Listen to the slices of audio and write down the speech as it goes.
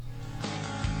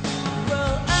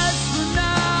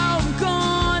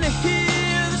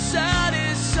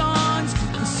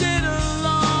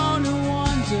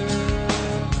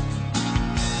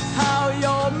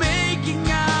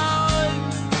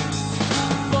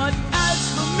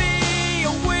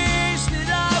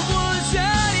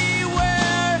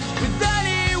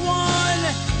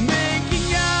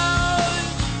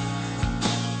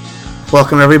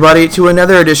Welcome, everybody, to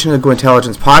another edition of the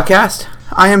Gwintelligence Podcast.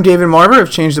 I am David Marver of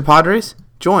Change the Padres,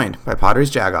 joined by Padres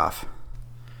Jagoff.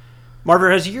 Marver,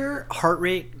 has your heart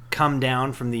rate come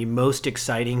down from the most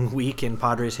exciting week in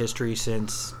Padres history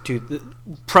since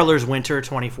Preller's Winter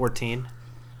 2014?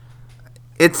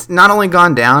 It's not only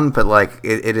gone down, but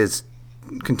it has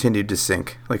continued to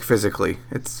sink, physically.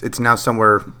 It's now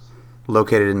somewhere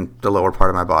located in the lower part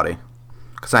of my body.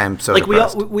 Because I am so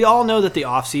depressed. We all know that the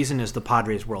offseason is the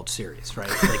Padres World Series, right?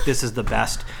 This is the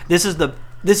best. This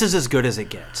is as good as it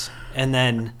gets. And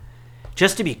then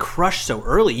just to be crushed so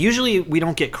early. Usually we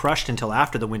don't get crushed until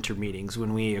after the winter meetings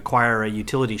when we acquire a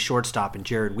utility shortstop in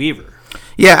Jared Weaver.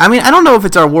 Yeah, I mean, I don't know if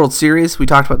it's our World Series. We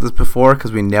talked about this before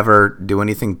because we never do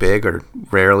anything big or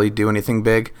rarely do anything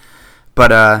big.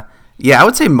 But yeah, I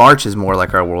would say March is more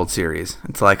like our World Series.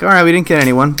 It's like, all right, we didn't get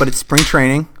anyone, but it's spring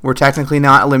training. We're technically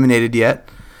not eliminated yet.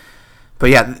 But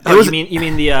yeah, you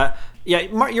mean the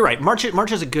you're right. March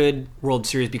is a good World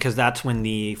Series because that's when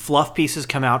the fluff pieces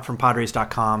come out from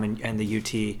Padres.com and the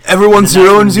UT. Everyone's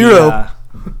 0-0.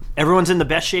 Everyone's in the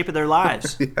best shape of their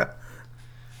lives. Yeah.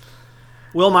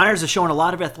 Will Myers is showing a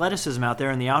lot of athleticism out there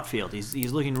in the outfield.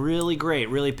 He's looking really great,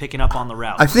 really picking up on the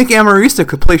routes. I think Amarista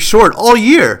could play short all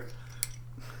year.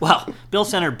 Well, Bill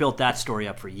Center built that story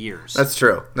up for years. That's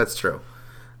true.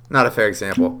 Not a fair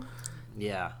example.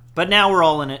 Yeah. But now we're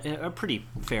all in a pretty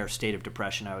fair state of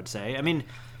depression, I would say. I mean,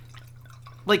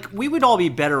 we would all be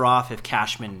better off if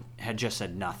Cashman had just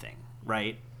said nothing,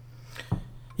 right?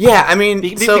 Yeah, I mean...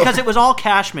 because it was all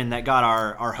Cashman that got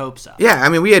our hopes up. Yeah, I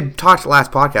mean, we had talked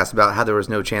last podcast about how there was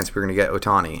no chance we were going to get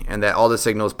Ohtani, and that all the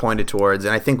signals pointed towards,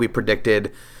 and I think we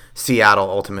predicted Seattle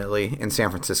ultimately and San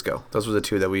Francisco. Those were the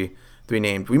two that we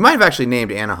named. We might have actually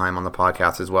named Anaheim on the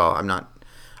podcast as well.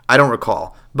 I don't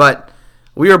recall. But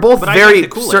we were both very...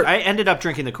 I ended up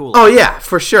drinking the Kool-Aid. Oh, yeah,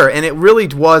 for sure. And it really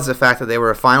was the fact that they were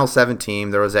a Final Seven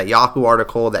team. There was that Yahoo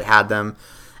article that had them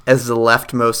as the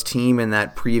leftmost team in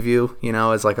that preview,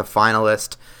 as like a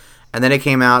finalist. And then it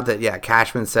came out that,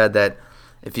 Cashman said that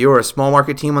if you were a small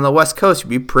market team on the West Coast, you'd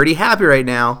be pretty happy right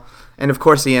now. And, of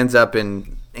course, he ends up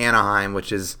in Anaheim,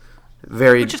 which is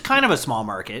kind of a small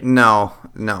market. No.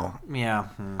 Yeah.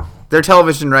 Their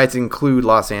television rights include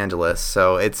Los Angeles,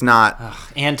 so it's not...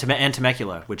 And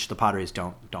Temecula, which the Padres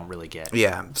don't really get.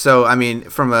 Yeah. So, I mean,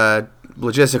 from a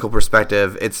logistical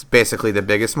perspective, it's basically the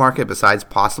biggest market besides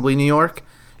possibly New York,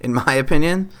 in my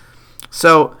opinion.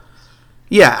 So,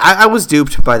 yeah, I was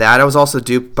duped by that. I was also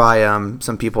duped by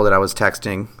some people that I was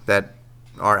texting that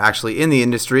are actually in the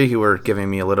industry who were giving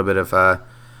me a little bit of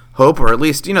hope, or at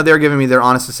least, they were giving me their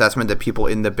honest assessment that people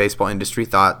in the baseball industry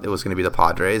thought it was going to be the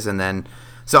Padres. And then,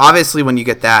 so obviously when you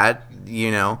get that,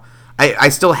 I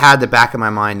still had the back of my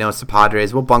mind, no, it's the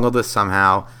Padres. We'll bungle this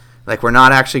somehow. We're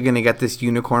not actually going to get this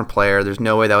unicorn player. There's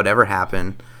no way that would ever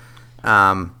happen.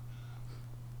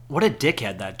 What a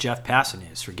dickhead that Jeff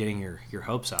Passan is for getting your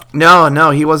hopes up.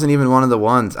 No, he wasn't even one of the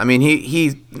ones. I mean,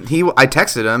 I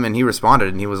texted him and he responded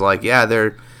and he was like, yeah,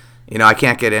 they're, I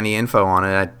can't get any info on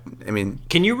it. I mean,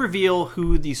 can you reveal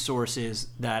who the source is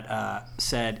that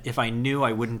said, if I knew,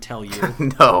 I wouldn't tell you?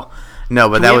 No,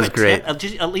 but that was great.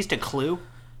 Just at least a clue?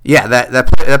 Yeah,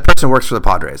 that person works for the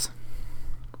Padres.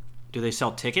 Do they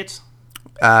sell tickets?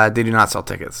 They do not sell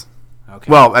tickets.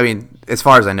 Okay. Well, I mean, as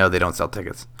far as I know, they don't sell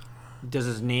tickets. Does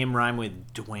his name rhyme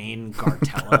with Dwayne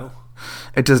Gartello?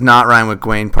 It does not rhyme with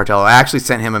Dwayne Partello. I actually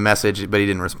sent him a message, but he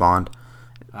didn't respond.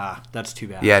 That's too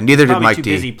bad. Yeah, neither did Mike D. Too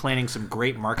busy planning some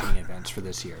great marketing events for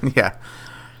this year. Yeah.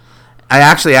 I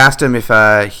actually asked him if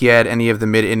he had any of the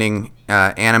mid-inning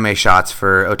anime shots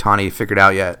for Ohtani figured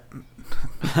out yet.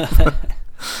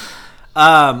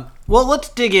 Well, let's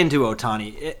dig into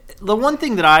Ohtani. The one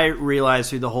thing that I realized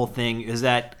through the whole thing is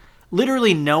that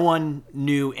literally no one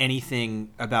knew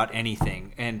anything about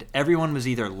anything, and everyone was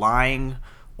either lying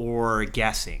or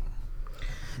guessing.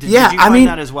 Did you find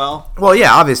that as well? Well,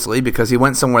 yeah, obviously, because he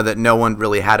went somewhere that no one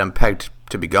really had him pegged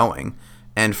to be going,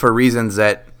 and for reasons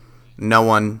that no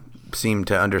one seemed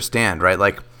to understand, right?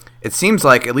 It seems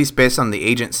like, at least based on the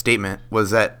agent's statement,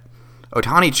 was that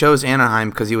Ohtani chose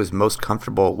Anaheim because he was most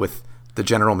comfortable with the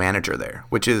general manager there,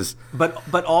 which is...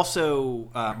 But also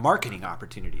marketing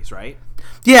opportunities, right?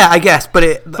 Yeah, I guess,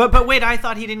 but... But wait, I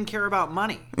thought he didn't care about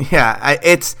money.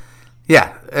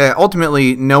 Yeah,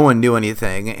 ultimately, no one knew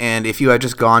anything, and if you had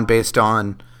just gone based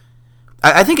on...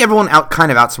 I think everyone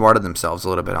kind of outsmarted themselves a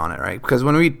little bit on it, right? Because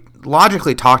when we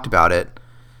logically talked about it,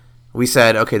 we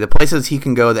said, okay, the places he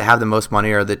can go that have the most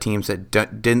money are the teams that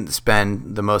didn't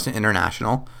spend the most in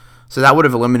international. So that would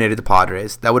have eliminated the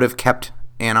Padres. That would have kept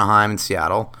Anaheim and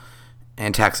Seattle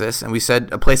and Texas. And we said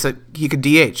a place that he could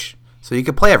DH, so he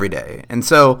could play every day. And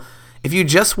so if you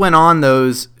just went on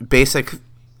those basic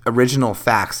original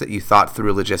facts that you thought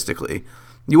through logistically,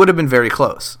 you would have been very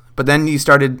close. But then we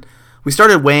started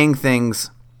weighing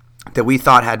things that we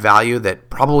thought had value that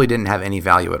probably didn't have any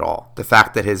value at all. The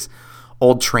fact that his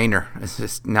old trainer is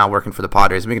just now working for the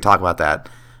Padres, we can talk about that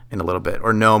in a little bit,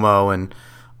 or Nomo and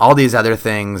all these other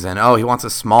things, and he wants a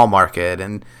small market,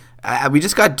 and we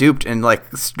just got duped and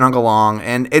like strung along,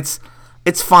 and it's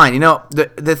fine.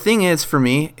 The thing is, for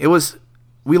me,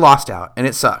 we lost out, and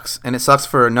it sucks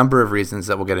for a number of reasons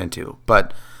that we'll get into.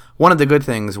 But one of the good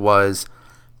things was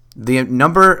the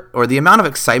amount of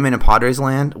excitement in Padres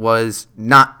land was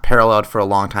not paralleled for a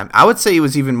long time. I would say it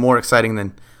was even more exciting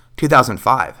than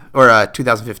 2005 or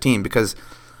 2015, because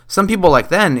some people like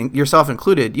then, yourself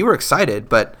included, you were excited,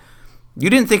 but you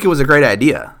didn't think it was a great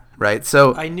idea, right?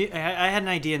 So I had an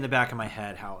idea in the back of my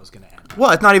head how it was going to end.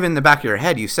 Well, it's not even in the back of your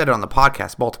head. You said it on the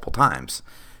podcast multiple times.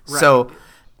 Right. So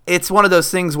it's one of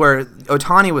those things where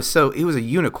Ohtani he was a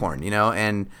unicorn,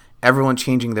 and everyone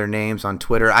changing their names on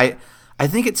Twitter. I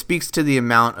think it speaks to the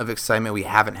amount of excitement we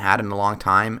haven't had in a long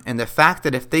time, and the fact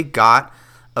that if they got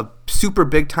a super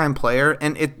big-time player,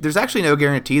 and there's actually no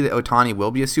guarantee that Ohtani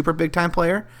will be a super big-time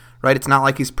player, right? It's not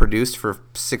like he's produced for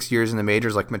 6 years in the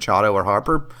majors like Machado or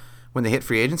Harper when they hit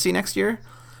free agency next year.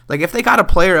 Like, if they got a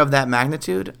player of that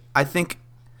magnitude, I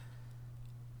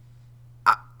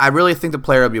really think the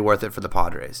player would be worth it for the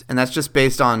Padres, and that's just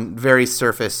based on very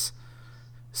surface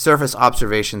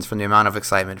observations from the amount of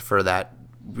excitement for that,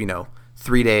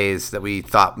 3 days that we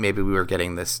thought maybe we were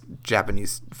getting this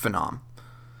Japanese phenom.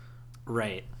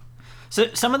 Right. So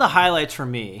some of the highlights for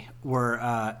me were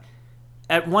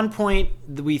at one point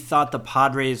we thought the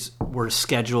Padres were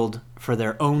scheduled for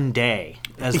their own day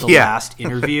as the last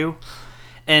interview,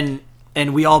 and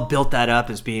we all built that up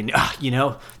as being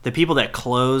the people that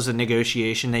close a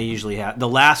negotiation, they usually have the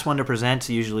last one to present.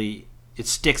 Usually it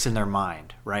sticks in their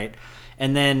mind, right?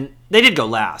 And then they did go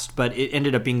last, but it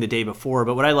ended up being the day before.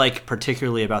 But what I like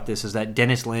particularly about this is that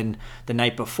Dennis Lin, the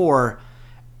night before,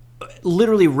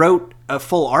 literally wrote a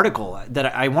full article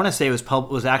that I want to say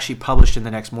was actually published in the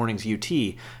next morning's UT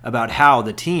about how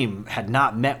the team had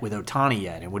not met with Ohtani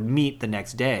yet and would meet the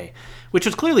next day, which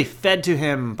was clearly fed to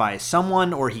him by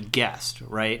someone, or he guessed,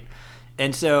 right?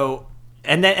 And so,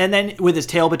 and then with his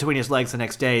tail between his legs the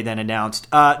next day, then announced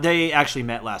they actually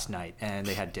met last night and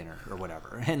they had dinner or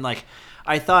whatever. And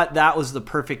I thought that was the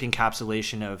perfect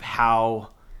encapsulation of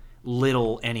how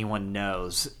little anyone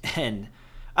knows. And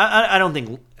I don't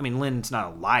think, Lynn's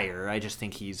not a liar. I just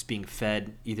think he's being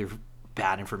fed either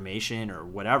bad information or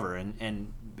whatever,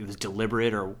 and it was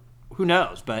deliberate or who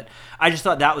knows. But I just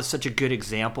thought that was such a good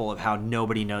example of how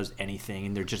nobody knows anything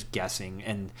and they're just guessing.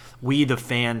 And we, the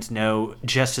fans, know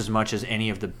just as much as any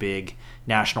of the big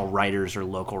national writers or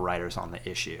local writers on the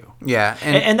issue. Yeah.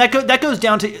 And that goes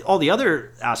down to all the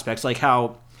other aspects, like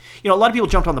how, a lot of people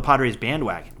jumped on the Padres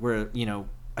bandwagon where,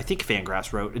 I think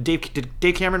Fangraphs wrote. Did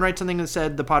Dave Cameron write something that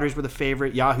said the Padres were the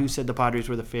favorite? Yahoo said the Padres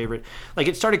were the favorite. Like,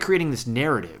 it started creating this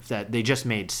narrative that they just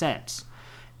made sense.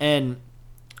 And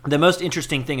the most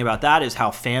interesting thing about that is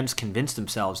how fans convinced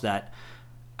themselves that,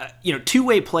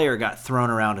 two-way player got thrown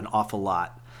around an awful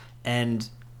lot. And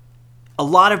a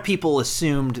lot of people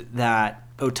assumed that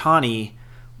Ohtani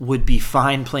would be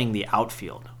fine playing the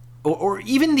outfield. Or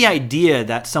even the idea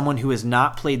that someone who has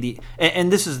not played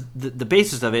and this is the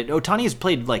basis of it, Ohtani has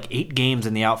played like 8 games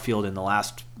in the outfield in the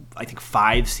last, I think,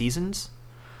 5 seasons.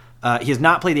 He has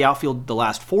not played the outfield the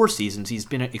last 4 seasons. He's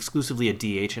been exclusively a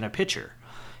DH and a pitcher.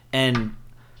 And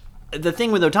the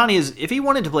thing with Ohtani is, if he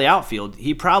wanted to play outfield,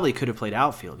 he probably could have played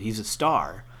outfield. He's a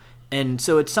star. And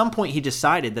so at some point he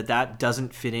decided that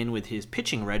doesn't fit in with his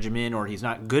pitching regimen, or he's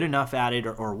not good enough at it,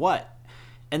 or what.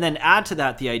 And then add to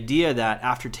that the idea that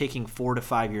after taking 4 to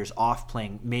 5 years off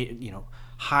playing,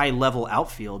 high-level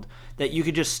outfield, that you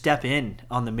could just step in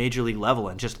on the major league level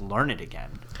and just learn it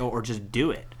again, or just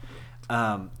do it.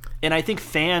 And I think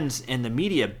fans and the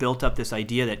media built up this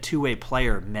idea that two-way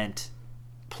player meant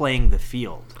playing the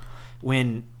field,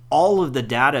 when all of the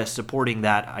data supporting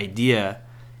that idea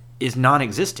is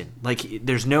non-existent. Like,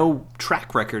 there's no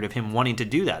track record of him wanting to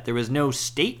do that. There was no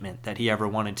statement that he ever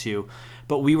wanted to.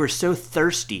 But we were so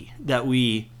thirsty that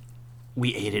we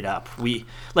ate it up. We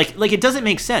like it doesn't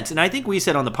make sense. And I think we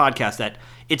said on the podcast that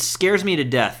it scares me to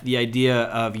death, the idea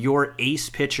of your ace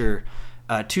pitcher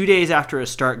 2 days after a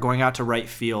start going out to right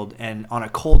field and on a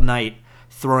cold night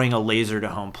throwing a laser to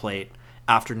home plate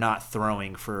after not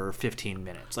throwing for 15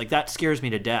 minutes. Like, that scares me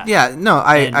to death. Yeah, no,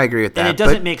 I agree with that. And it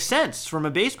doesn't make sense from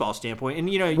a baseball standpoint.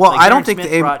 And well, I don't think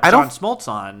Smith brought John Smoltz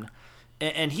on,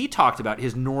 and he talked about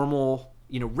his normal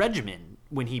regimen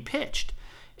when he pitched.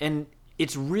 And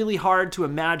it's really hard to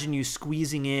imagine you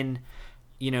squeezing in,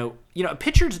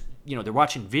 pitchers, they're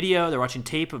watching video, they're watching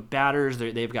tape of batters,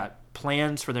 they've got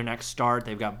plans for their next start,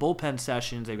 they've got bullpen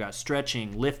sessions, they've got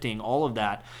stretching, lifting, all of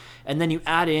that. And then you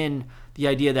add in the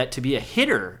idea that to be a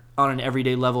hitter on an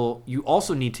everyday level, you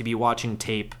also need to be watching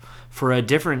tape for a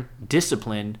different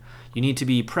discipline. You need to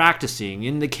be practicing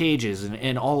in the cages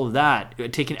and all of that,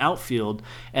 taking outfield.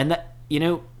 And that,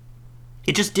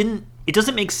 it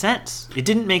doesn't make sense. It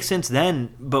didn't make sense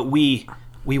then, but we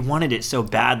wanted it so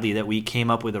badly that we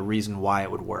came up with a reason why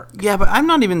it would work. Yeah, but I'm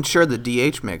not even sure the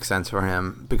DH makes sense for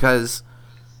him because,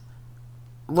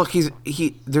 look,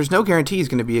 there's no guarantee he's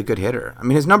going to be a good hitter. I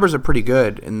mean, his numbers are pretty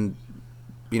good in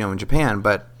Japan,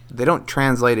 but they don't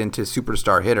translate into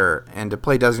superstar hitter. And to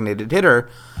play designated hitter,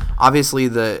 obviously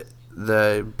the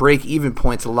break-even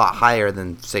point's a lot higher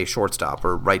than, say, shortstop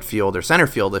or right field or center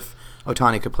field if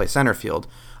Ohtani could play center field.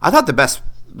 I thought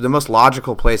the most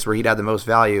logical place where he'd have the most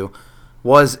value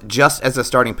was just as a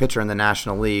starting pitcher in the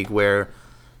National League, where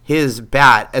his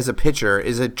bat as a pitcher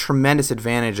is a tremendous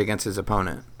advantage against his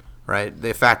opponent, right?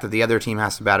 The fact that the other team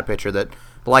has to bat a pitcher that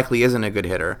likely isn't a good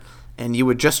hitter, and you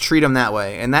would just treat him that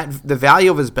way. And that the value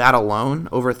of his bat alone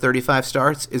over 35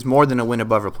 starts is more than a win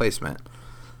above replacement.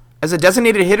 As a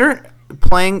designated hitter,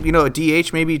 playing a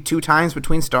DH maybe 2 times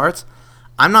between starts,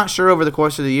 I'm not sure over the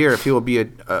course of the year if he will be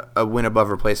a win above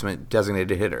replacement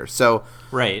designated hitter. So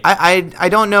right. I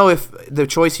don't know if the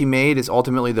choice he made is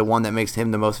ultimately the one that makes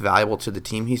him the most valuable to the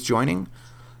team he's joining.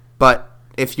 But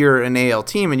if you're an AL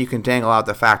team and you can dangle out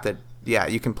the fact that, yeah,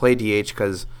 you can play DH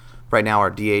because right now our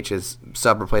DH is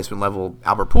sub-replacement level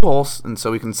Albert Pujols, and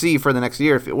so we can see for the next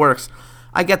year if it works.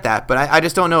 I get that, but I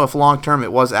just don't know if long-term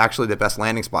it was actually the best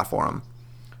landing spot for him.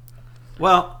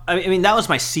 Well, I mean, that was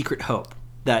my secret hope,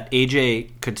 that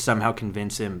AJ could somehow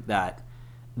convince him that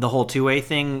the whole two-way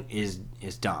thing is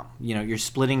dumb. You're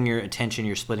splitting your attention,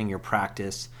 you're splitting your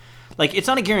practice. Like, it's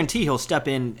not a guarantee he'll step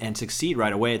in and succeed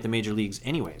right away at the major leagues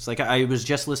anyways. Like, I was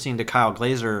just listening to Kyle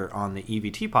Glazer on the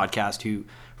EVT podcast, who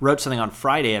wrote something on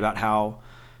Friday about how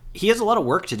he has a lot of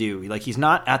work to do. Like, he's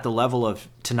not at the level of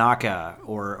Tanaka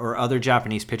or other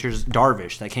Japanese pitchers,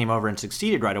 Darvish, that came over and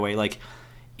succeeded right away. Like,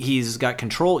 he's got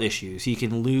control issues. He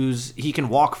can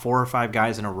walk 4 or 5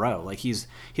 guys in a row. Like, he's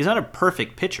not a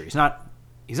perfect pitcher. He's not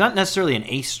necessarily an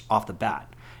ace off the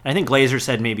bat. And I think Glazer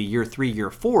said maybe year 3, year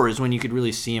 4 is when you could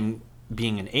really see him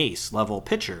being an ace level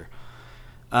pitcher.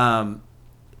 And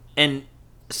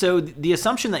so the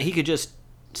assumption that he could just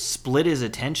split his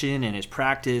attention and his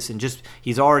practice and just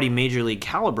he's already major league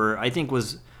caliber, I think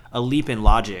was a leap in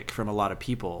logic from a lot of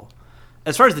people.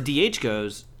 As far as the DH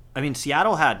goes, I mean,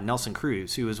 Seattle had Nelson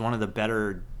Cruz, who was one of the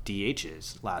better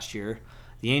DHs last year.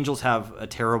 The Angels have a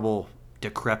terrible,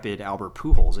 decrepit Albert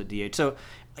Pujols at DH. So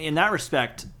in that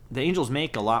respect, the Angels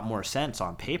make a lot more sense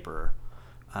on paper.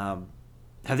 Have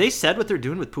they said what they're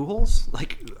doing with Pujols?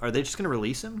 Like, are they just going to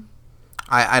release him?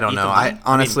 I don't know. I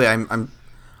honestly, I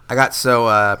got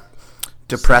so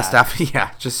depressed after,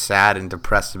 just sad and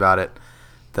depressed about it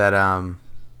that I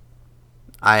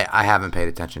haven't paid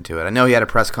attention to it. I know he had a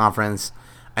press conference.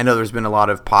 I know there's been a lot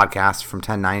of podcasts from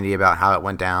 1090 about how it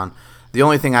went down. The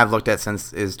only thing I've looked at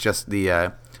since is just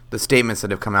the statements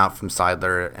that have come out from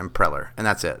Seidler and Preller, and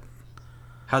that's it.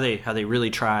 How they really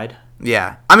tried.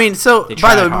 Yeah, I mean, so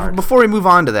by the way, before we move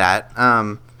on to that,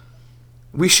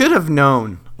 we should have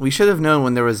known. We should have known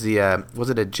when there was the was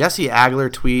it a Jesse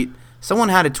Agler tweet? Someone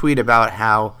had a tweet about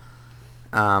how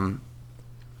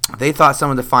they thought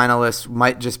some of the finalists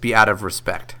might just be out of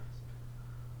respect.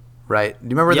 Right? Do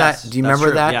you remember that? Do you remember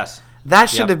true. that? Yes. That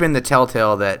should have been the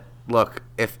telltale that, look,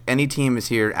 if any team is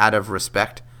here out of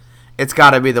respect, it's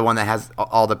got to be the one that has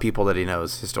all the people that he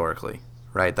knows historically,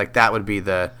 right? Like, that would be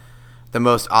the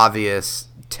most obvious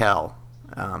tell.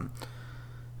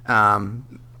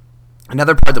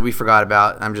 Another part that we forgot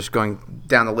about, I'm just going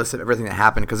down the list of everything that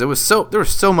happened because there were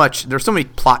so many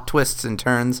plot twists and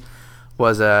turns,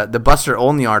 was the Buster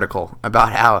Olney article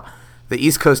about how the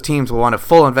East Coast teams will want a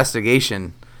full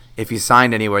investigation if he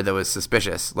signed anywhere that was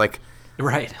suspicious. Like,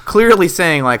 right. Clearly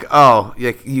saying, like, oh,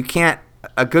 you can't,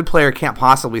 a good player can't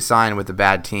possibly sign with a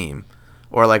bad team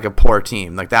or, like, a poor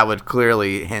team. Like, that would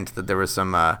clearly hint that there was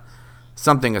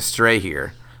something astray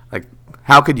here. Like,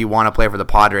 how could you want to play for the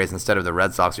Padres instead of the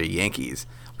Red Sox or Yankees?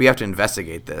 We have to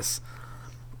investigate this.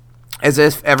 As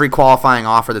if every qualifying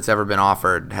offer that's ever been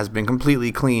offered has been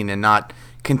completely clean and not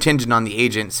contingent on the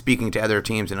agent speaking to other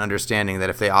teams and understanding that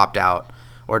if they opt out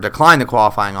or decline the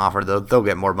qualifying offer, they'll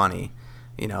get more money.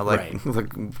 Right.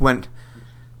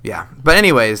 But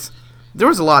anyways, there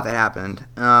was a lot that happened.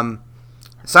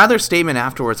 Seidler's statement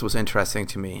afterwards was interesting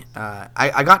to me.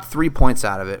 I got 3 points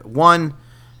out of it. One,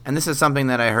 and this is something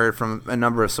that I heard from a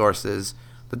number of sources,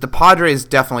 that the Padres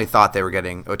definitely thought they were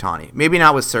getting Ohtani. Maybe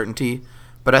not with certainty,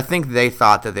 but I think they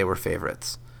thought that they were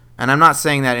favorites. And I'm not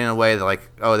saying that in a way that like,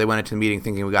 oh, they went into the meeting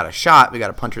thinking we got a shot, we got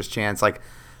a puncher's chance. Like,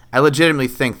 I legitimately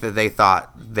think that they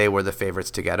thought they were the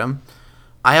favorites to get him.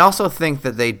 I also think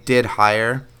that they did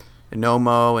hire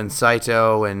Nomo and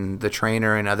Saito and the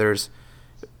trainer and others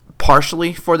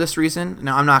partially for this reason.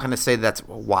 Now, I'm not going to say that's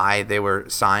why they were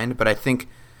signed, but I think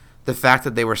the fact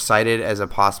that they were cited as a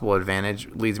possible advantage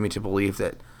leads me to believe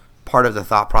that part of the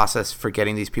thought process for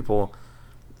getting these people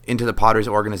into the Padres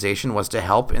organization was to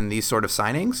help in these sort of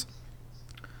signings.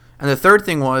 And the third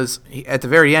thing was, at the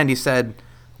very end, he said,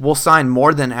 we'll sign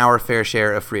more than our fair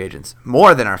share of free agents.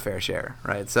 More than our fair share,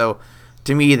 right? So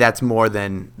to me, that's more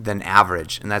than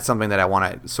average, and that's something that I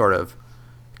want to sort of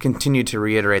continue to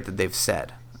reiterate that they've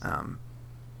said.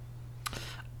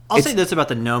 I'll say this about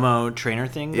the Nomo trainer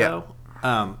thing, Yeah.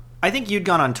 though. I think you'd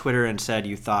gone on Twitter and said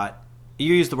you thought –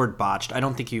 you used the word botched. I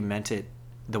don't think you meant it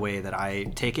the way that I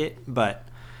take it, but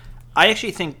I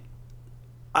actually think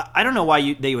 – I don't know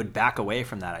why they would back away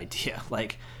from that idea.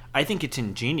 Like, I think it's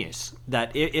ingenious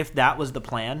that if that was the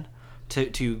plan –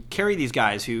 to carry these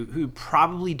guys who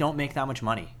probably don't make that much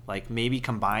money, like maybe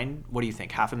combined, what do you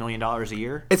think, $500,000 a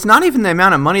year? It's not even the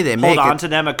amount of money they make. Hold on to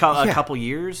them a couple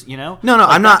years, you know? No, like,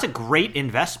 I'm not. That's a great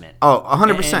investment. Oh,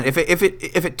 100%.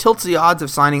 If it tilts the odds of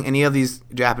signing any of these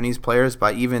Japanese players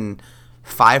by even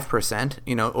 5%,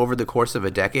 you know, over the course of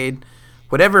a decade,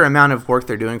 whatever amount of work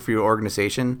they're doing for your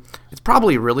organization, it's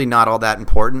probably really not all that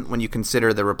important when you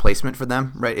consider the replacement for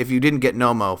them, right? If you didn't get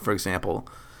Nomo, for example,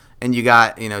 and you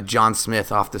got, you know, John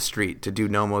Smith off the street to do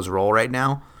Nomo's role right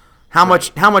now, how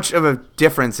much of a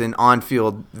difference in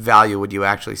on-field value would you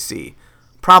actually see?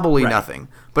 Probably nothing.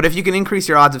 But if you can increase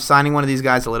your odds of signing one of these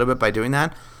guys a little bit by doing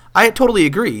that, I totally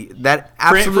agree. That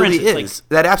absolutely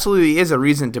that absolutely is a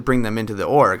reason to bring them into the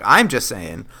org. I'm just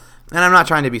saying, and I'm not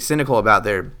trying to be cynical about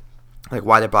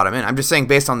why they brought him in. I'm just saying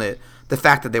based on the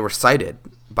fact that they were cited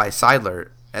by Seidler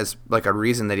as like a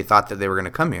reason that he thought that they were going to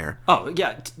come here. Oh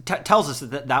yeah, tells us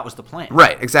that was the plan.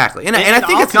 Right, exactly, and I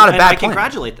think it's not a bad plan.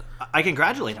 I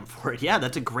congratulate him for it. Yeah,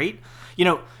 that's a great. You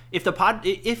know, if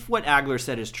what Agler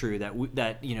said is true,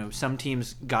 that you know some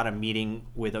teams got a meeting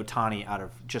with Ohtani out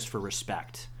of just for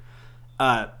respect.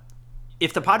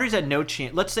 If the Padres had no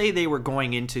chance, let's say they were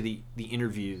going into the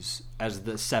interviews as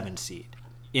the 7th seed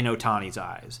in Ohtani's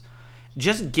eyes,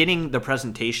 just getting the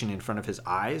presentation in front of his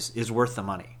eyes is worth the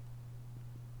money.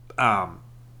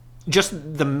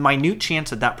 Just the minute chance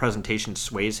that presentation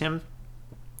sways him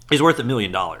is worth $1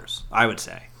 million, I would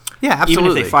say. Yeah,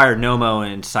 absolutely. Even if they fired Nomo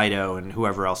and Saito and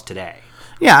whoever else today.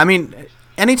 Yeah, I mean,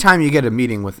 anytime you get a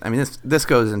meeting with, I mean, this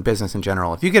goes in business in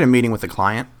general. If you get a meeting with a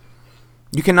client,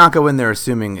 you cannot go in there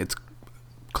assuming it's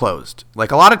closed.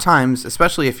 Like a lot of times,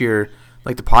 especially if you're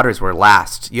like the Padres were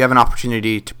last, you have an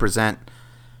opportunity to present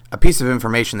a piece of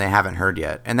information they haven't heard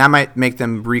yet, and that might make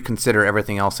them reconsider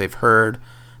everything else they've heard.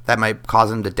 That might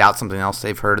cause them to doubt something else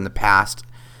they've heard in the past.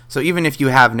 So even if you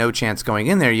have no chance going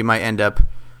in there, you might end up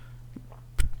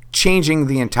changing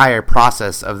the entire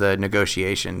process of the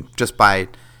negotiation just by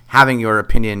having your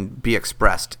opinion be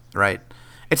expressed, right?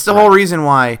 It's the whole reason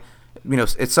why, you know,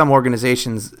 at some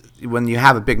organizations, when you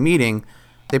have a big meeting,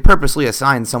 they purposely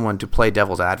assign someone to play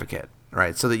devil's advocate,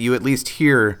 right? So that you at least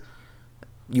hear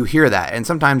that. And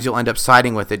sometimes you'll end up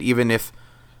siding with it, even if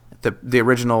the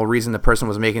original reason the person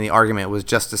was making the argument was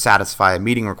just to satisfy a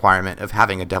meeting requirement of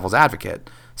having a devil's advocate.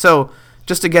 So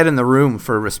just to get in the room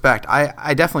for respect,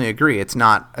 I definitely agree. It's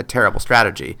not a terrible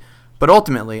strategy. But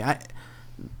ultimately, I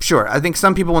think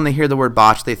some people, when they hear the word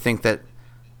botch, they think that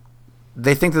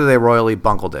they royally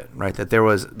bungled it, right? That there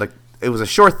was it was a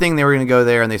sure thing they were going to go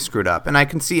there and they screwed up. And I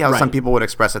can see how some people would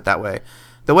express it that way.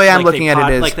 The way I'm looking at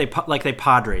it is like they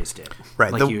Padres did,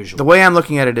 right? Like usual. The way I'm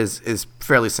looking at it is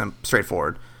fairly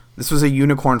straightforward. This was a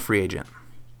unicorn free agent.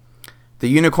 The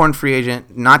unicorn free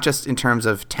agent, not just in terms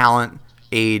of talent,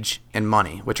 age, and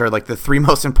money, which are like the three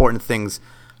most important things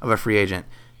of a free agent.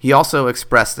 He also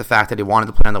expressed the fact that he wanted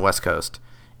to play on the West Coast.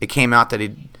 It came out that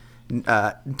he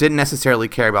didn't necessarily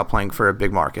care about playing for a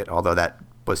big market, although that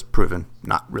was proven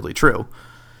not really true.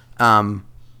 I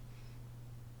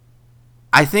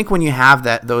think when you have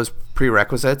those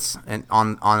prerequisites and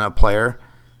on a player,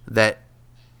 that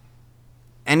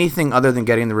anything other than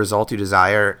getting the result you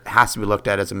desire has to be looked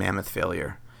at as a mammoth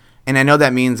failure. And I know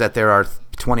that means that there are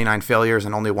 29 failures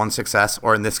and only one success,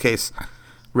 or in this case,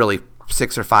 really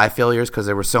 6 or 5 failures because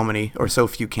there were so many or so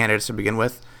few candidates to begin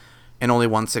with and only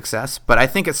one success. But I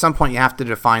think at some point you have to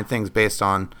define things based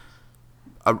on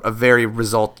a very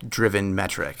result-driven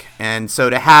metric. And so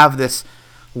to have this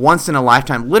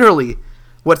once-in-a-lifetime, literally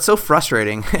what's so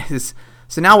frustrating is,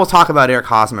 so now we'll talk about Eric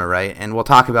Hosmer, right? And we'll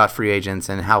talk about free agents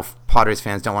and how Padres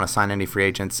fans don't want to sign any free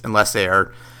agents unless they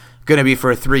are going to be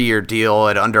for a 3-year deal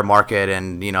at under market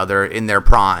and, they're in their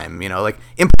prime, like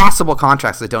impossible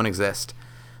contracts that don't exist.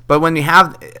 But when you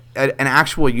have an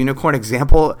actual unicorn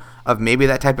example of maybe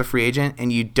that type of free agent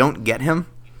and you don't get him,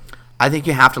 I think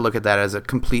you have to look at that as a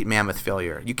complete mammoth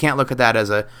failure. You can't look at that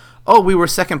as we were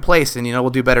second place and, we'll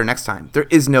do better next time. There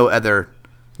is no other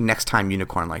next time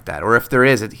unicorn like that. Or if there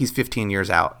is, he's 15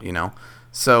 years out,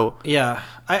 So yeah,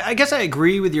 I guess I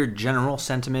agree with your general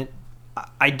sentiment.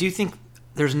 I do think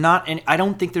I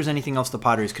don't think there's anything else the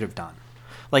Padres could have done.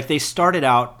 Like, they started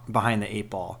out behind the 8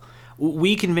 ball.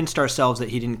 We convinced ourselves that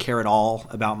he didn't care at all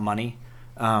about money.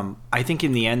 I think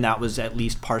in the end that was at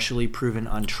least partially proven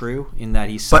untrue in that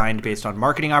he signed based on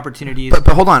marketing opportunities. But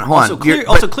hold on. Also,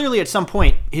 clearly at some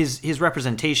point his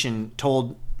representation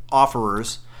told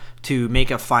offerers to make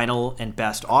a final and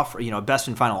best offer, a best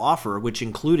and final offer, which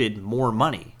included more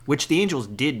money, which the Angels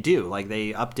did do. Like,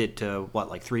 they upped it to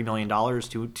like $3 million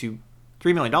to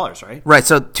 $3 million, right? Right.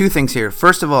 So 2 things here.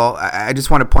 First of all, I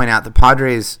just want to point out the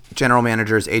Padres general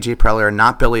managers, AJ Preller,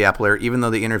 not Billy Epler, even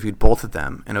though they interviewed both of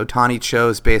them. And Ohtani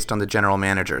chose based on the general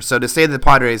manager. So to say that the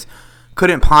Padres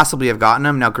couldn't possibly have gotten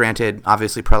him, now granted,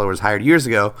 obviously Preller was hired years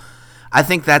ago, I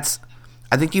think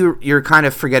you're kind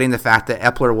of forgetting the fact that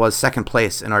Epler was second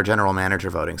place in our general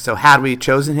manager voting. So had we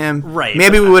chosen him, right,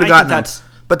 maybe we would have gotten him.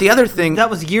 But the other thing... That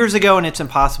was years ago, and it's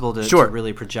impossible to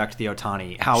really project the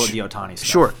Ohtani. How would the Ohtani stuff?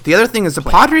 Sure. The other thing is the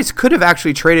Padres could have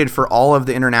actually traded for all of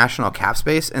the international cap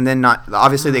space, and then not...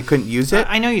 Obviously, they couldn't use it.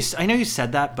 I know you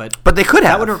said that, but they could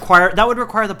have. That would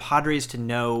require the Padres to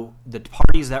know the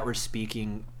parties that were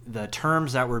speaking, the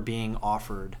terms that were being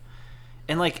offered,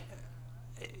 and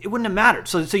it wouldn't have mattered.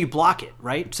 So you block it,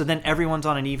 right? So then everyone's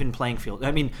on an even playing field.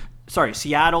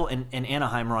 Seattle and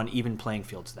Anaheim are on even playing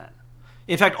fields then.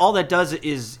 In fact, all that does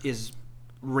is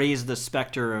raise the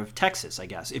specter of Texas, I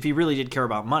guess, if he really did care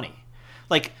about money.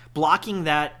 Like, blocking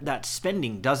that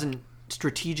spending doesn't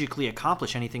strategically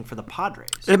accomplish anything for the Padres.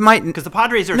 It might, because the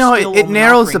Padres are still it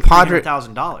narrows the Padres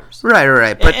 $300,000.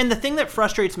 Right. But and the thing that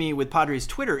frustrates me with Padres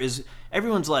Twitter is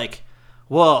everyone's like,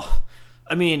 "Well,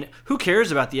 who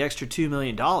cares about the extra $2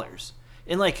 million?"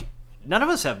 And none of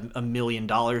us have $1 million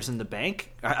in the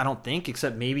bank, I don't think,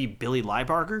 except maybe Billy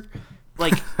Liebarger.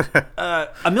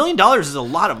 $1 million is a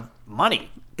lot of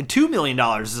money, and $2 million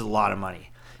is a lot of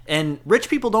money. And rich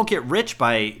people don't get rich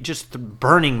by just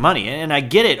burning money. And I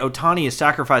get it, Ohtani is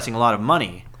sacrificing a lot of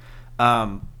money.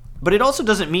 But it also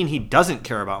doesn't mean he doesn't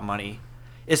care about money,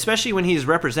 especially when he's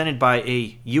represented by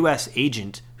a U.S.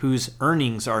 agent whose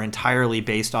earnings are entirely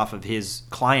based off of his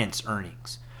client's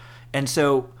earnings. And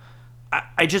so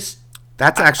I just...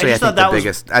 That's actually, I think, the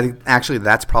biggest... I think, actually,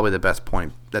 that's probably the best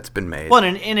point that's been made. Well,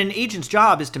 and an agent's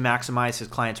job is to maximize his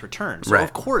client's return. So,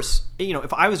 of course,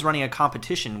 if I was running a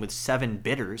competition with 7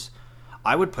 bidders,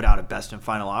 I would put out a best and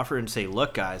final offer and say,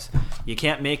 look, guys, you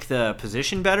can't make the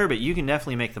position better, but you can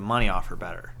definitely make the money offer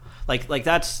better. Like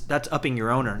that's upping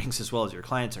your own earnings as well as your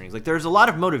client's earnings. There's a lot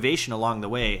of motivation along the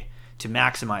way to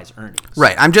maximize earnings.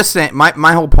 Right. I'm just saying,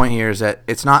 my whole point here is that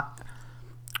it's not...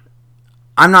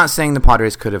 I'm not saying the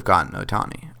Padres could have gotten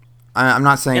Ohtani. I'm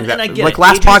not saying that.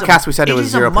 Last podcast, we said it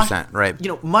was 0%, right?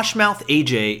 Mushmouth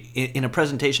AJ in a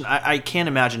presentation, I can't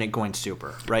imagine it going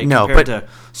super, right? No, compared to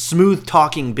smooth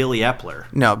talking Billy Epler.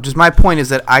 No, just my point is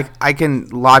that I can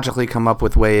logically come up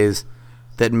with ways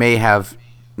that may have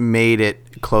made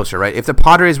it closer, right? If the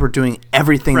Padres were doing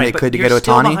everything they could to get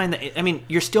Ohtani,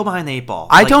 you're still behind the 8 ball.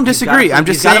 I don't disagree. I'm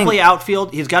just saying he's got to play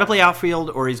outfield. He's got to play outfield,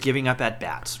 or he's giving up at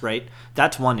bats, right?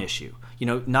 That's one issue.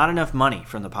 Not enough money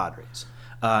from the Padres.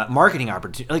 Marketing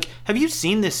opportunity. Have you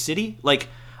seen this city?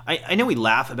 I know we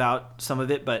laugh about some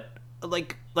of it, but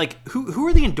who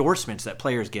are the endorsements that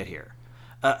players get here?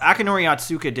 Akinori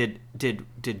Atsuka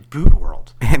did Boot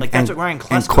World. That's what Ryan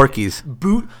Klesko and Corky's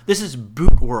did. This is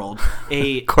Boot World,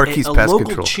 a local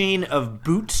control chain of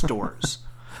boot stores.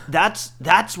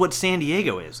 That's what San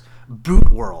Diego is. Boot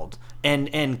World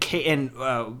and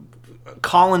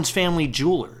Collins Family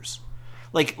Jewelers.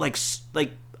 Like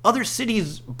other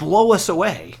cities blow us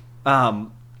away. I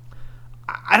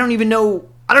don't even know.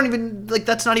 I don't even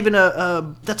that's not even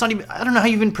that's not even. I don't know how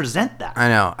you even present that. I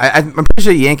know. I'm pretty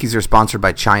sure the Yankees are sponsored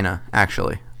by China.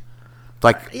 Actually,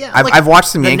 I've watched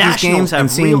some Yankees games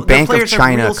and seen Bank of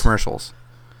China commercials.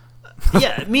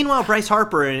 Yeah. Meanwhile, Bryce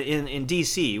Harper in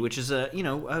DC, which is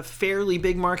a fairly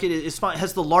big market,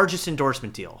 has the largest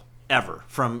endorsement deal ever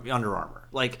from Under Armour.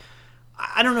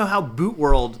 I don't know how Boot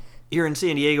World here in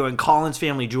San Diego and Collins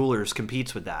Family Jewelers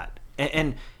competes with that.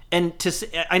 And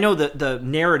I know that the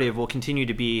narrative will continue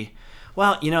to be,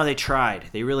 Well, they tried.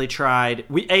 They really tried.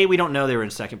 We don't know they were in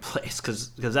second place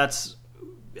because that's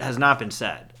has not been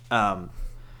said.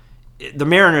 The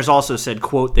Mariners also said,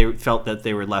 quote, they felt that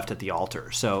they were left at the altar.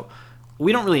 So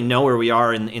we don't really know where we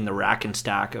are in the rack and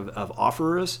stack of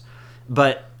offerers.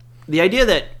 But the idea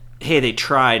that, hey, they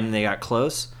tried and they got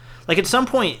close, like at some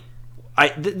point,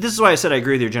 this is why I said I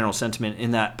agree with your general sentiment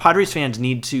in that Padres fans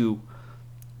need to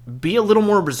be a little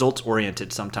more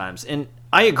results-oriented sometimes. And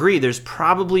I agree, there's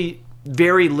probably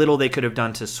very little they could have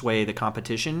done to sway the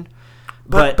competition.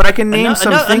 But I can name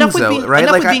some things, though, right?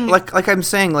 Like I'm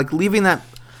saying, like leaving that...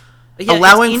 Yeah,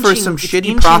 allowing for some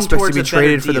shitty prospects to be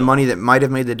traded for the money that might have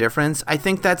made the difference. I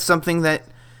think that's something that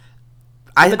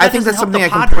I think that's something I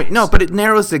can point. No, but it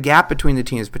narrows the gap between the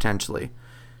teams potentially.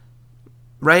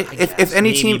 Right? If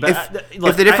any team, if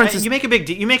the difference is, you make a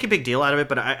big deal out of it,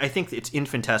 but I think it's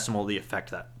infinitesimal the effect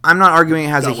that. I'm not arguing it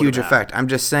has a huge effect. I'm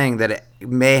just saying that it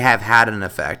may have had an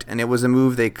effect, and it was a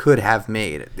move they could have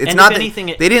made. It's not that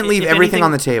they didn't leave everything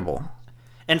on the table.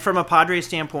 And from a Padres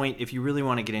standpoint, if you really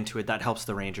want to get into it, that helps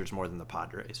the Rangers more than the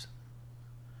Padres.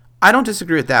 I don't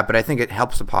disagree with that, but I think it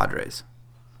helps the Padres.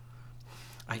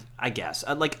 I guess.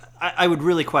 I would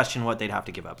really question what they'd have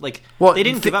to give up. They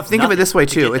didn't give up. Think of it this way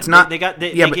too. It's not they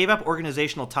gave up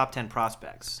organizational top 10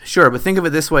 prospects. Sure, but think of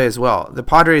it this way as well. The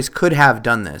Padres could have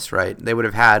done this, right? They would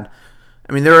have had.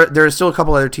 I mean, there are still a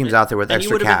couple other teams out there with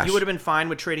extra cash. You would have been fine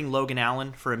with trading Logan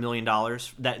Allen for $1 million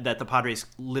that the Padres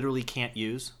literally can't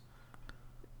use.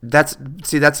 That's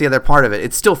the other part of it.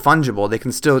 It's still fungible. They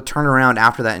can still turn around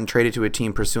after that and trade it to a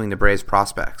team pursuing the Braves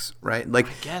prospects, right? Like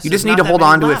you just need to hold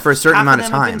on to it for a certain amount of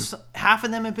time. Half of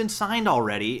them have been signed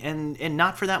already, and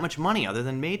not for that much money, other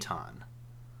than Maton.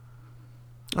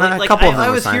 A couple of them. I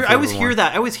always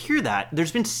hear that.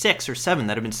 There's been 6 or 7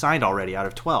 that have been signed already out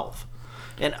of 12.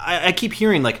 And I keep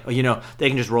hearing they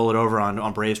can just roll it over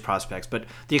on Braves prospects, but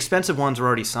the expensive ones are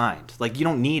already signed. Like you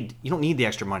don't need the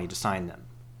extra money to sign them.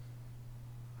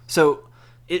 So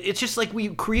it's just like we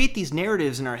create these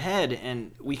narratives in our head,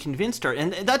 and we convinced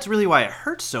and that's really why it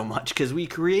hurts so much, because we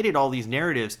created all these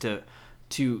narratives to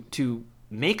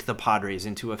make the Padres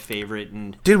into a favorite.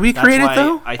 And did we create it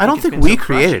though? I don't think we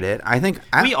created it. I think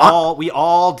we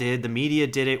all did. The media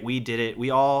did it. We did it.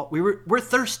 We're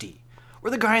thirsty. We're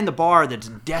the guy in the bar that's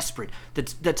desperate.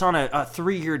 That's on a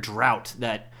 3-year drought.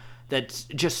 That's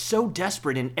just so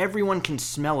desperate, and everyone can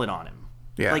smell it on him.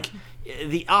 Yeah. Like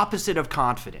the opposite of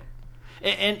confident.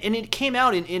 And it came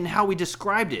out in how we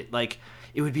described it. Like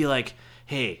it would be like,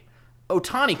 hey,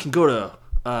 Ohtani can go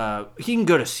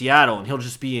to Seattle and he'll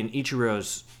just be in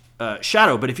Ichiro's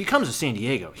shadow. But if he comes to San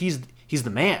Diego, he's the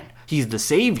man. He's the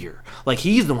savior. Like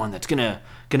he's the one that's gonna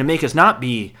make us not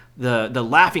be the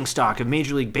laughing stock of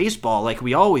Major League Baseball like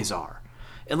we always are.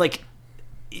 And like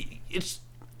it's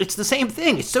the same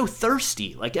thing. It's so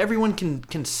thirsty. Like everyone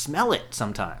can smell it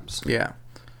sometimes. Yeah.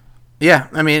 Yeah,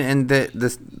 I mean, and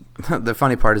the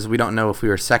funny part is we don't know if we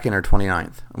were 2nd or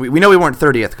 29th. We know we weren't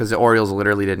 30th because the Orioles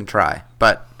literally didn't try,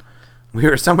 but we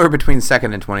were somewhere between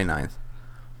 2nd and 29th.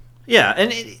 Yeah,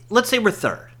 and let's say we're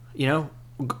 3rd.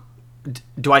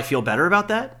 Do I feel better about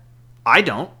that? I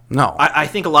don't. No. I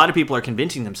think a lot of people are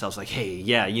convincing themselves like, hey,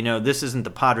 yeah, this isn't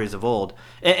the Padres of old.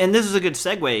 And this is a good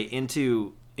segue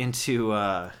into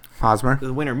Hosmer,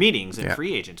 the winter meetings and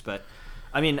free agents. But,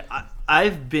 I mean,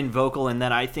 I've been vocal in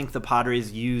that I think the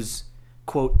Padres use,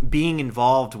 quote, being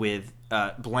involved with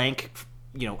blank,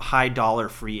 high-dollar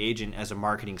free agent as a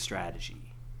marketing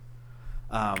strategy.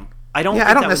 I don't think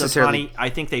that necessarily. With Ohtani. I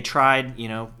think they tried,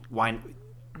 why.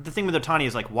 The thing with Ohtani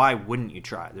is, like, why wouldn't you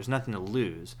try? There's nothing to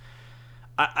lose.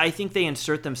 I think they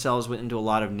insert themselves into a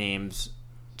lot of names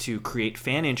to create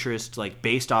fan interest, like,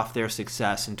 based off their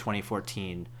success in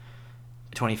 2015.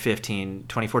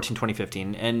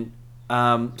 And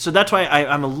so that's why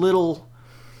I'm a little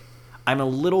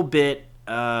bit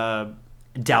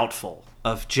doubtful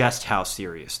of just how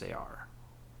serious they are.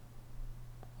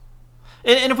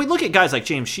 And if we look at guys like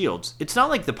James Shields, it's not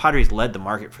like the Padres led the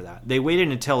market for that. They waited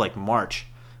until like March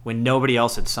when nobody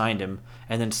else had signed him,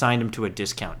 and then signed him to a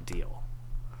discount deal.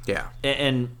 Yeah.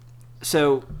 And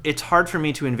so it's hard for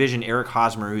me to envision Eric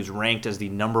Hosmer, who's ranked as the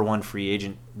number 1 free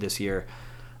agent this year,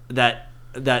 that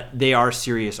they are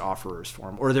serious offerers for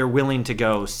him, or they're willing to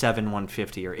go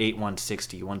 7-150 or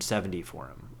 8-160, 170 for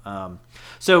him.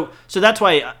 So that's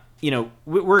why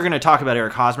we're going to talk about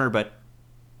Eric Hosmer, but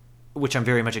which I'm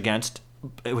very much against,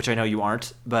 which I know you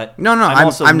aren't. But no,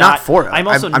 I'm not for it. I'm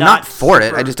not for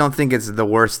it. I just don't think it's the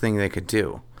worst thing they could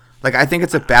do. Like I think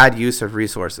it's a bad use of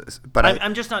resources. But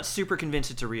I'm just not super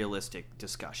convinced it's a realistic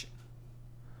discussion.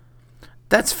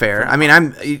 That's fair. I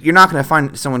mean, you're not going to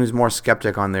find someone who's more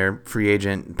skeptic on their free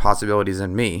agent possibilities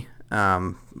than me.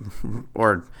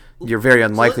 or you're very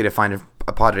unlikely to find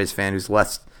a Padres fan who's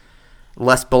less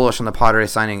bullish on the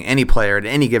Padres signing any player at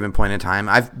any given point in time.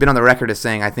 I've been on the record as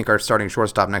saying I think our starting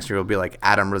shortstop next year will be like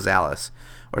Adam Rosales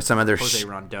or some other Jose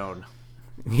Rondon.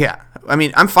 Yeah, I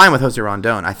mean, I'm fine with Jose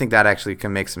Rondon. I think that actually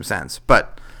can make some sense,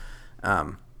 but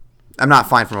I'm not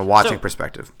fine from a watching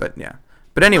perspective. But yeah,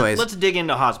 but anyways, let's dig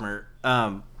into Hosmer.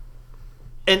 And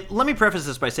let me preface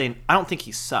this by saying I don't think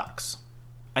he sucks.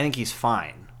 I think he's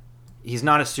fine. He's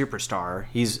not a superstar.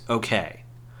 He's okay.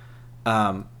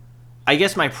 I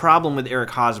guess my problem with Eric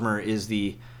Hosmer is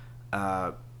the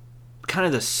kind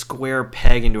of the square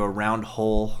peg into a round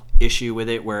hole issue with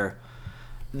it, where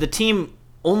the team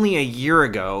only a year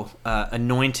ago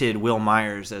anointed Will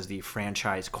Myers as the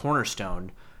franchise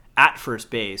cornerstone at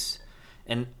first base.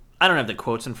 And I don't have the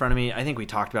quotes in front of me. I think we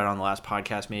talked about it on the last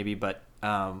podcast maybe, but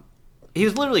he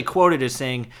was literally quoted as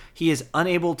saying he is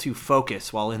unable to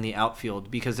focus while in the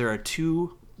outfield because there are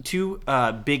too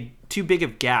big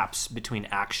of gaps between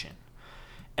action.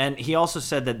 And he also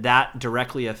said that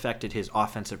directly affected his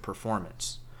offensive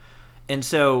performance. And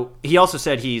so he also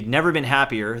said he'd never been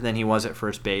happier than he was at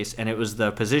first base, and it was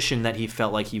the position that he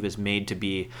felt like he was made to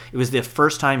be. It was the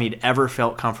first time he'd ever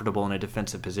felt comfortable in a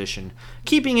defensive position,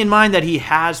 keeping in mind that he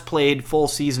has played full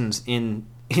seasons in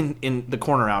the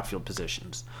corner outfield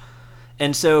positions.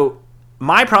 And so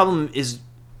my problem is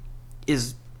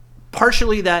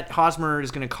partially that Hosmer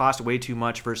is going to cost way too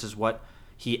much versus what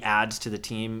he adds to the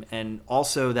team, and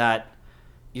also that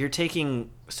you're taking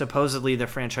supposedly the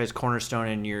franchise cornerstone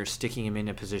and you're sticking him in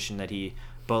a position that he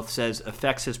both says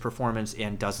affects his performance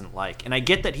and doesn't like. And I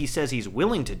get that he says he's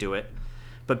willing to do it,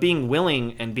 but being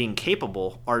willing and being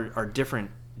capable are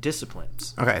different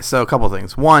disciplines. Okay, so a couple of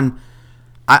things. One,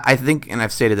 I think, and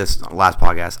I've stated this last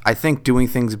podcast, I think doing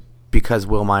things because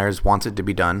Will Myers wants it to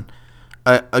be done,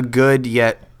 a good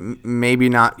yet maybe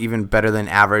not even better than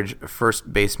average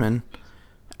first baseman,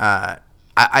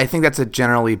 I think that's a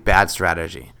generally bad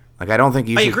strategy. Like, I don't think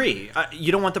you should... I agree.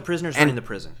 You don't want the prisoners running the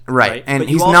prison. Right. And but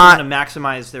he's you also not... want to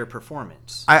maximize their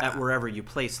performance at wherever you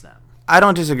place them. I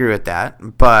don't disagree with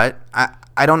that, but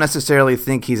I don't necessarily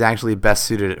think he's actually best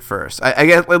suited at first. I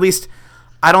guess, at least,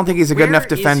 I don't think he's a good enough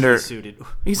defender. Is he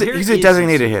suited? He's a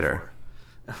designated hitter.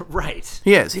 Right.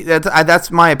 He is.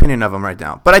 That's my opinion of him right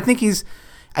now. But I think he's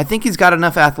got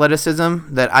enough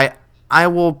athleticism that I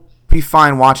will be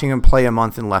fine watching him play a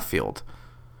month in left field.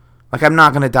 Like, I'm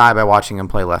not going to die by watching him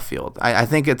play left field. I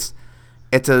think it's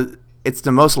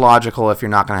the most logical if you're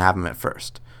not going to have him at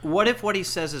first. What if what he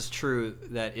says is true,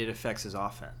 that it affects his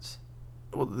offense?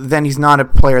 Well, then he's not a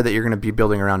player that you're going to be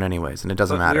building around anyways, and it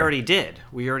doesn't matter. We already did.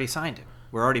 We already signed him.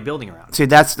 We're already building around him. See,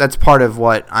 that's part of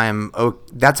what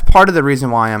that's part of the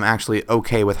reason why I'm actually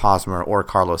okay with Hosmer or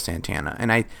Carlos Santana.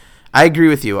 And I agree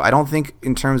with you. I don't think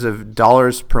in terms of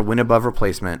dollars per win above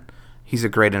replacement, he's a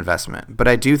great investment. But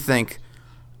I do think,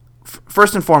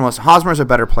 first and foremost, Hosmer's a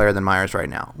better player than Myers right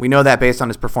now. We know that based on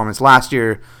his performance last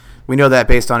year. We know that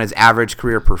based on his average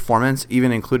career performance,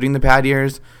 even including the bad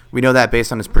years. We know that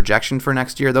based on his projection for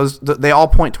next year. They all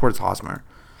point towards Hosmer.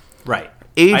 Right.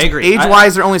 I agree.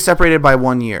 Age-wise, they're only separated by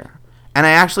 1 year. And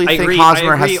I actually think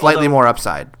Hosmer has slightly more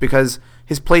upside because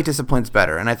his plate discipline's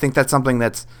better. And I think that's something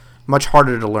that's much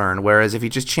harder to learn. Whereas if he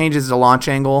just changes the launch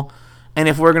angle, and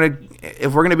if we're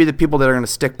gonna be the people that are gonna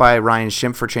stick by Ryan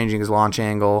Schimpf for changing his launch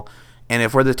angle, and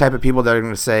if we're the type of people that are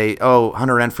gonna say, oh,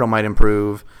 Hunter Renfroe might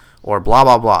improve, or blah,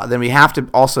 blah, blah, then we have to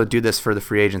also do this for the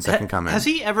free agents that can come in. Has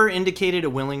he ever indicated a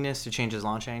willingness to change his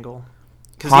launch angle?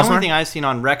 Because the only thing I've seen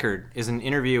on record is an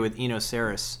interview with Eno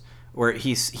Saris where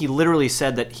he literally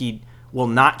said that he will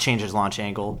not change his launch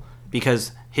angle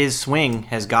because his swing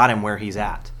has got him where he's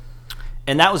at.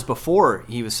 And that was before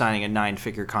he was signing a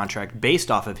 9-figure contract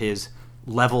based off of his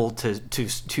level to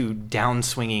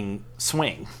downswinging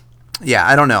swing. Yeah,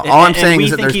 I don't know. All I'm saying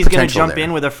is that there's potential there. We think he's going to jump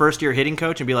in with a first-year hitting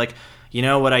coach and be like, you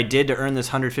know what I did to earn this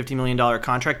 $150 million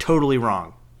contract? Totally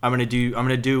wrong. I'm gonna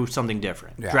do something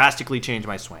different. Yeah. Drastically change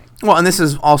my swing. Well, and this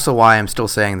is also why I'm still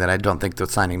saying that I don't think the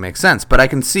signing makes sense. But I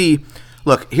can see.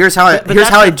 Look, here's how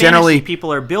I generally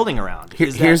people are building around.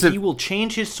 He will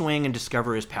change his swing and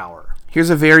discover his power. Here's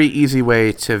a very easy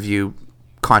way to view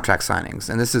contract signings,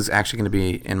 and this is actually going to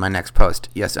be in my next post.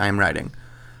 Yes, I am writing.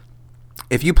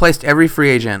 If you placed every free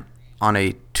agent on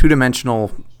a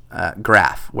two-dimensional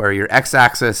graph where your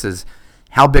x-axis is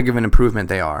how big of an improvement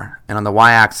they are, and on the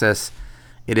y-axis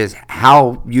it is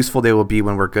how useful they will be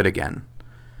when we're good again.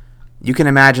 You can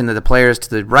imagine that the players to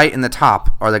the right and the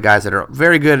top are the guys that are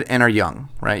very good and are young,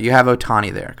 right? You have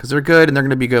Ohtani there because they're good and they're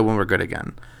going to be good when we're good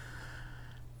again.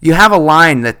 You have a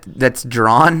line that's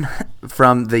drawn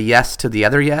from the yes to the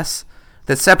other yes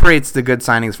that separates the good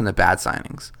signings from the bad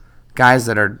signings. Guys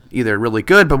that are either really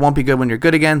good but won't be good when you're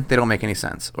good again, they don't make any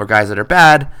sense. Or guys that are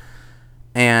bad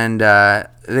and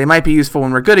they might be useful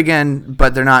when we're good again,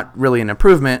 but they're not really an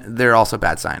improvement. They're also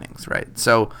bad signings, right?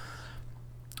 So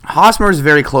Hosmer is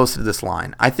very close to this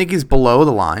line. I think he's below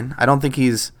the line. I don't think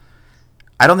he's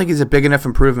a big enough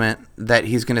improvement that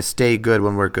he's going to stay good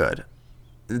when we're good.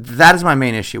 That is my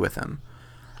main issue with him.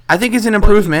 I think he's an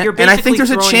improvement, and I think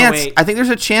there's a chance. I think there's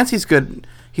a chance he's good.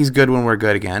 He's good when we're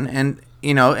good again, and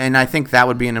I think that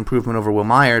would be an improvement over Will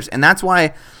Myers, and that's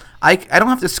why I don't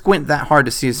have to squint that hard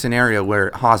to see a scenario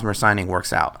where Hosmer signing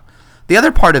works out. The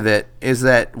other part of it is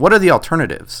that what are the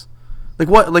alternatives?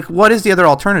 What is the other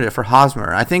alternative for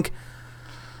Hosmer? I think,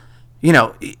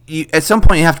 at some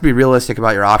point you have to be realistic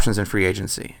about your options in free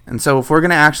agency. And so if we're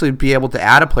going to actually be able to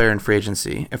add a player in free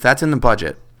agency, if that's in the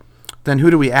budget, then who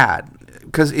do we add?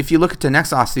 Because if you look at the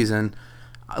next offseason,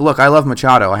 look, I love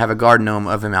Machado. I have a garden gnome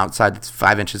of him outside that's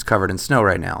 5 inches covered in snow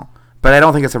right now. But I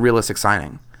don't think it's a realistic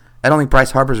signing. I don't think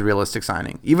Bryce Harper's a realistic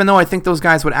signing. Even though I think those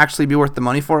guys would actually be worth the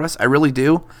money for us, I really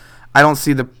do. I don't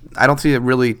see a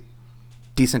really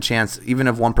decent chance, even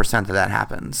of 1% that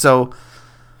happens. So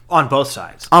on both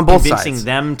sides, convincing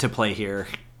them to play here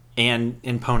and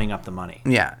in ponying up the money.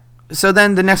 Yeah. So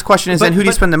then the next question is, then who do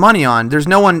you spend the money on? There's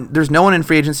no one in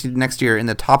free agency next year in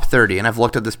the top 30, and I've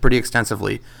looked at this pretty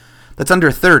extensively, that's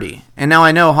under 30. And now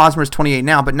I know Hosmer's 28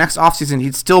 now, but next offseason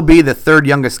he'd still be the third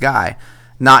youngest guy.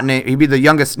 He'd be the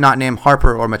youngest not named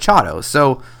Harper or Machado.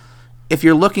 So if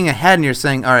you're looking ahead and you're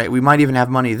saying, all right, we might even have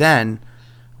money then,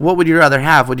 what would you rather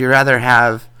have? Would you rather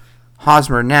have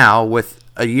Hosmer now with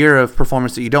a year of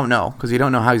performance that you don't know, because you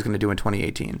don't know how he's going to do in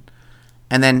 2018,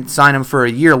 and then sign him for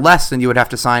a year less than you would have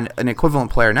to sign an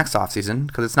equivalent player next offseason?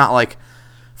 Because it's not like,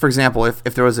 for example, if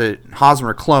there was a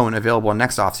Hosmer clone available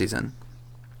next offseason,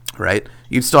 right,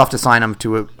 you'd still have to sign him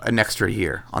to an extra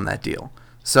year on that deal.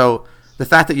 So the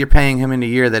fact that you're paying him in a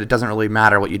year that it doesn't really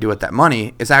matter what you do with that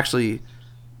money is actually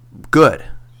good.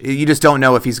 You just don't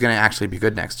know if he's going to actually be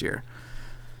good next year.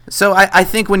 So I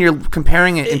think when you're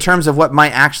comparing it in terms of what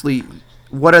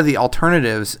are the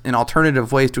alternatives and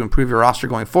alternative ways to improve your roster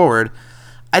going forward,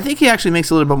 I think he actually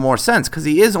makes a little bit more sense because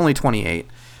he is only 28.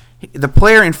 The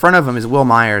player in front of him is Will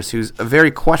Myers, who's a very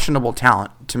questionable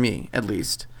talent, to me at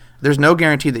least. There's no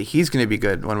guarantee that he's going to be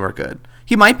good when we're good.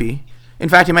 He might be. In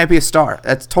fact, he might be a star.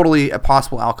 That's totally a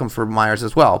possible outcome for Myers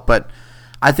as well. But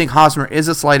I think Hosmer is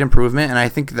a slight improvement, and I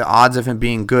think the odds of him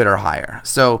being good are higher.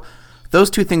 So those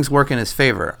two things work in his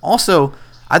favor. Also,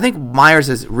 I think Myers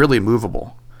is really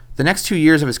movable. The next 2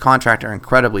 years of his contract are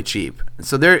incredibly cheap.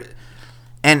 So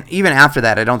and even after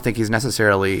that, I don't think he's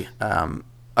necessarily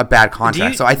a bad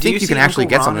contract. So I think you can actually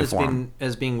get something for him.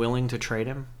 As being willing to trade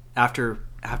him after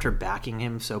backing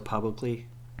him so publicly?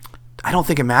 I don't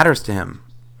think it matters to him.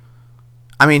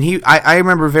 I mean, I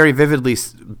remember very vividly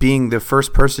being the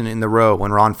first person in the row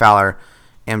when Ron Fowler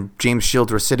and James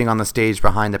Shields were sitting on the stage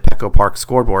behind the Petco Park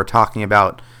scoreboard talking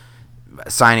about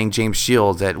signing James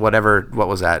Shields at what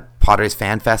was that, Padres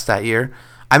Fan Fest that year.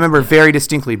 I remember very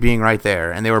distinctly being right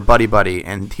there, and they were buddy,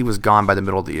 and he was gone by the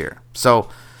middle of the year. So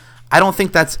I don't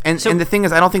think that's and the thing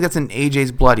is, I don't think that's in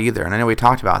AJ's blood either. And I know we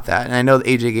talked about that, and I know that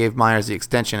AJ gave Myers the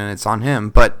extension, and it's on him,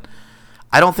 but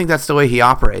I don't think that's the way he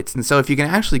operates. And so if you can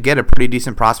actually get a pretty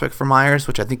decent prospect for Myers,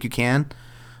 which I think you can,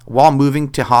 while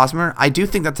moving to Hosmer, I do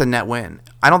think that's a net win.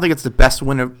 I don't think it's the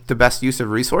best use of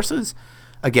resources,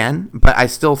 again, but I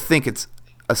still think it's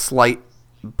a slight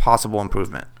possible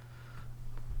improvement.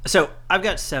 So I've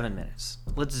got 7 minutes.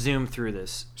 Let's zoom through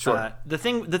this. Sure. The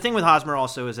thing with Hosmer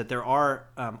also is that there are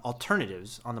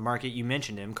alternatives on the market. You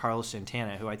mentioned him, Carlos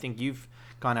Santana, who I think you've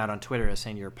gone out on Twitter as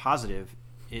saying you're positive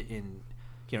in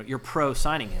you're pro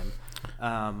signing him.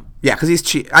 Yeah, because he's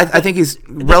cheap. I think he's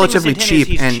relatively cheap.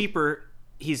 He's cheaper.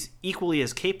 He's equally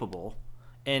as capable,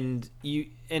 and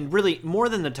really more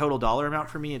than the total dollar amount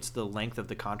for me, it's the length of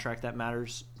the contract that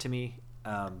matters to me.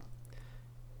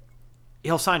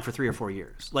 He'll sign for 3 or 4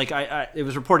 years. Like it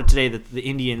was reported today that the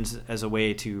Indians, as a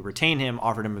way to retain him,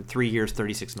 offered him 3 years,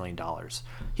 $36 million.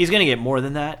 He's going to get more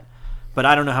than that, but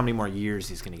I don't know how many more years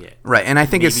he's going to get. Right, and I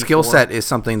think his skill set is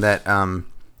something that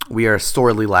we are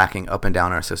sorely lacking up and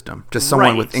down our system. Just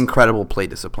someone with incredible plate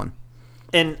discipline.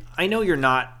 And I know you're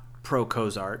not pro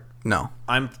Cozart. No,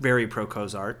 I'm very pro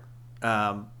Cozart.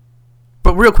 But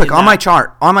real quick, on my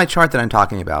chart that I'm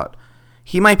talking about,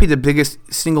 he might be the biggest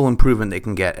single improvement they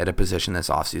can get at a position this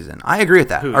offseason. I agree with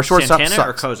that. Who, our shortstop Santana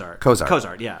sucks. Or Cozart?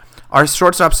 Cozart, yeah. Our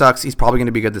shortstop sucks. He's probably going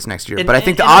to be good this next year. But I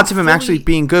think the odds of him actually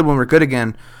being good when we're good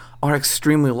again are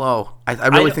extremely low. I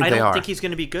really think they are. I don't think he's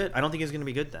going to be good. I don't think he's going to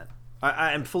be good then.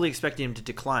 I'm fully expecting him to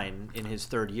decline in his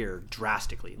third year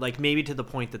drastically. Like maybe to the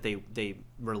point that they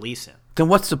release him. Then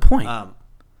what's the point?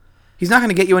 He's not going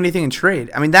to get you anything in trade.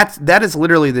 I mean, that is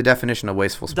literally the definition of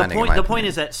wasteful spending. The point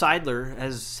is that Seidler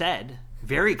has said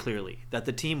very clearly that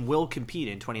the team will compete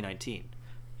in 2019.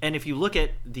 And if you look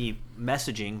at the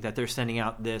messaging that they're sending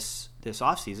out this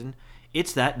offseason,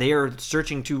 it's that they are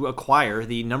searching to acquire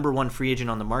the number one free agent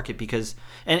on the market because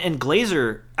and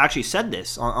Glazer actually said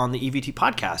this on the EVT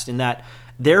podcast in that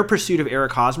their pursuit of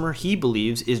Eric Hosmer, he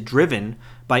believes, is driven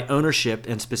by ownership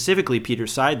and specifically Peter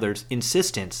Seidler's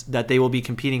insistence that they will be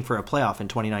competing for a playoff in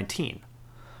 2019.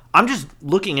 I'm just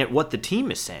looking at what the team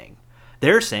is saying.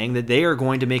 They're saying that they are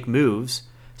going to make moves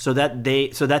so that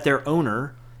their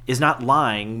owner is not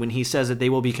lying when he says that they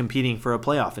will be competing for a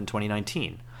playoff in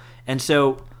 2019. And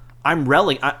so I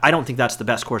don't think that's the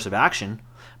best course of action,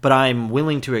 but I'm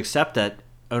willing to accept that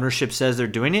ownership says they're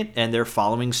doing it and they're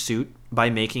following suit by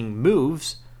making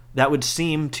moves that would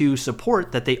seem to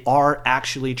support that they are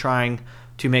actually trying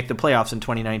to make the playoffs in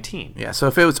 2019. Yeah, so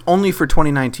if it was only for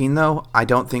 2019, though, I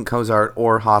don't think Cozart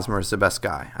or Hosmer is the best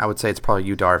guy. I would say it's probably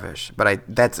Yu Darvish, but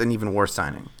that's an even worse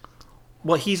signing.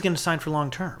 Well, he's going to sign for long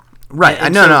term. Right.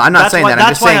 I'm not saying that.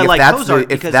 I'm just saying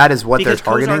if that is what they're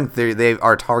targeting, they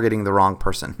are targeting the wrong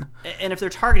person. And if they're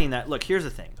targeting that, look, here's the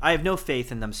thing. I have no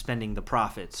faith in them spending the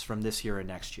profits from this year and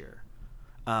next year.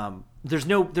 There's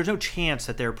no chance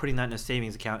that they're putting that in a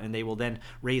savings account and they will then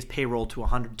raise payroll to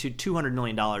 $200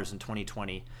 million in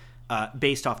 2020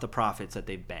 based off the profits that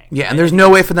they've banked. Yeah, and there's no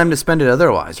way for them to spend it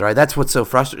otherwise, right? That's what's so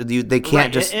frustrating. They can't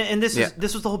right. just. And this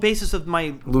was the whole basis of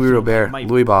my Louis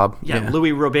Bob.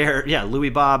 Louis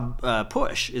Bob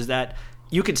push is that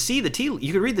you could see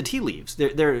you could read the tea leaves.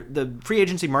 The free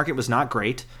agency market was not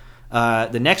great.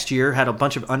 The next year had a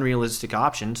bunch of unrealistic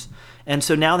options, and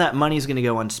so now that money is going to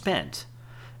go unspent.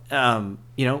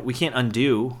 We can't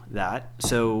undo that.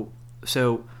 So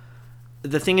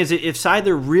the thing is, if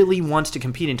Seidler really wants to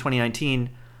compete in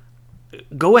 2019,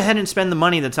 go ahead and spend the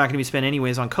money that's not going to be spent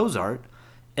anyways on Cozart,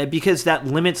 because that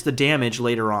limits the damage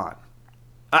later on.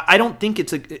 I don't think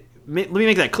let me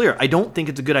make that clear. I don't think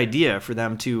it's a good idea for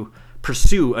them to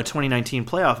pursue a 2019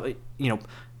 playoff,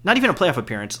 not even a playoff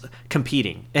appearance,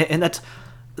 competing. And that's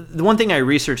the one thing I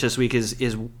researched this week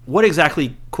is what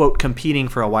exactly, quote, competing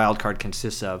for a wild card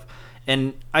consists of.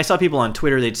 And I saw people on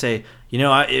Twitter, they'd say,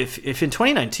 if in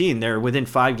 2019 they're within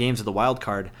 5 games of the wild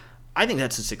card, I think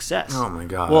that's a success. Oh my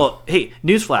god. Well, hey,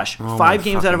 newsflash: 5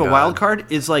 games out of a wild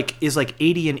card is like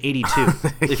 80 and 82.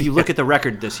 If you look at the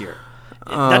record this year,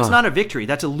 that's not a victory.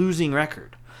 That's a losing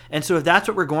record. And so if that's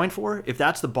what we're going for, if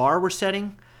that's the bar we're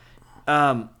setting,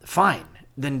 fine.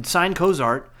 Then sign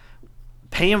Cozart,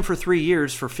 pay him for 3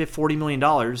 years for $40 million.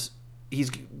 He's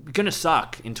going to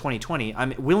suck in 2020.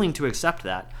 I'm willing to accept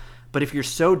that. But if you're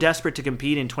so desperate to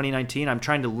compete in 2019, I'm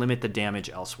trying to limit the damage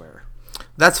elsewhere.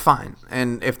 That's fine.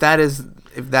 And if that is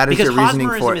because your reasoning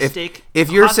for it,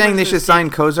 if you're saying they should sign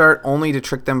Cozart only to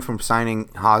trick them from signing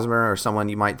Hosmer or someone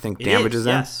you might think damages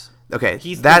them, yes. Okay,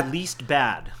 he's the least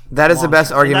bad. That is the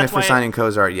best argument for signing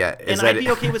Cozart yet. And I'd be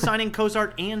okay with signing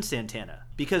Cozart and Santana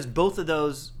because both of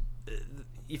those,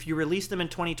 if you release them in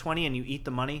 2020 and you eat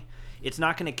the money, it's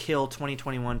not going to kill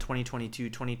 2021, 2022,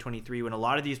 2023 when a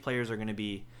lot of these players are going to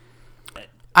be.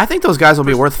 I think those guys will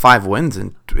be worth 5 wins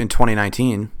in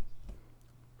 2019.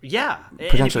 Yeah,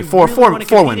 potentially four wins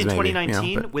in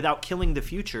 2019 maybe. Without killing the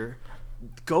future,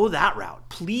 go that route,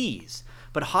 please.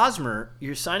 But Hosmer,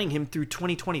 you're signing him through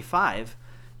 2025,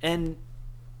 and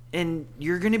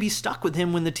you're going to be stuck with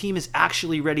him when the team is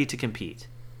actually ready to compete.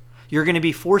 You're going to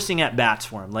be forcing at bats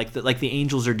for him, like the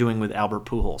Angels are doing with Albert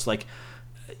Pujols.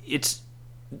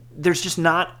 There's just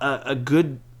not a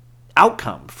good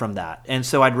outcome from that, and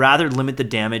so I'd rather limit the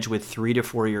damage with 3 to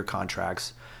 4 year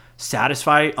contracts,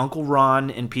 satisfy Uncle Ron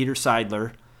and Peter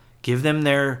Seidler, give them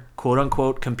their quote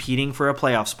unquote competing for a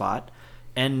playoff spot.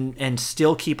 And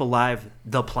still keep alive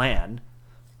the plan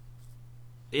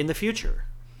in the future.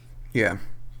 Yeah.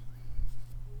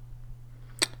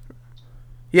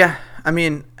 Yeah, I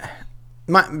mean,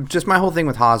 my whole thing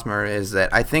with Hosmer is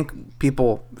that I think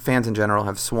fans in general,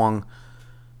 have swung.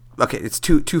 Okay, it's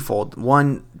twofold.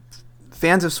 One,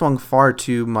 fans have swung far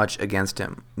too much against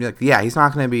him. He's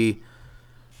not going to be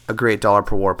a great dollar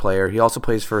per WAR player. He also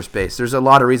plays first base. There's a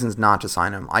lot of reasons not to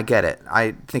sign him. I get it.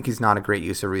 I think he's not a great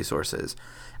use of resources.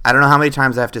 I don't know how many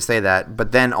times I have to say that,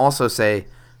 but then also say,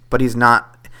 but he's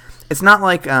not. It's not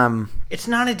like it's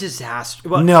not a disaster.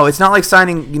 Well, no, it's not like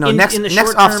signing. Next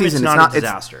offseason, it's not a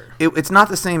disaster. It's not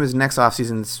the same as next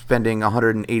offseason spending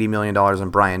 $180 million on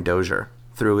Brian Dozier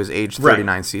through his age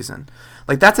 39 season.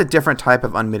 Like that's a different type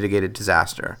of unmitigated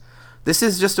disaster. This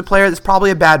is just a player that's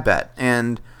probably a bad bet,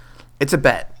 and it's a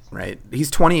bet. Right, he's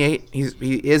 28.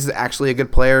 He is actually a good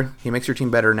player. He makes your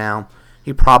team better now.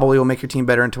 He probably will make your team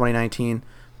better in 2019.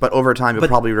 but over time you'll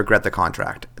probably regret the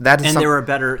contract. That is there are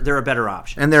better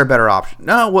options. And there are better options.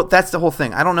 No, well, that's the whole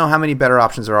thing. I don't know how many better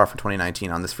options there are for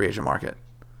 2019 on this free agent market.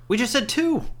 We just said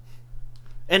 2.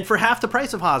 And for half the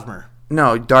price of Hosmer.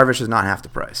 No, Darvish is not half the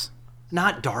price.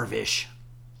 Not Darvish.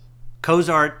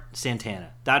 Cozart,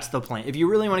 Santana. That's the plan. If you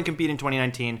really want to compete in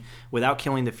 2019 without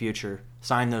killing the future,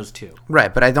 sign those 2.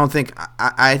 Right, but I don't think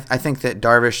I think that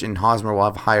Darvish and Hosmer will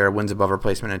have higher wins above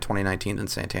replacement in 2019 than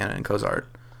Santana and Cozart.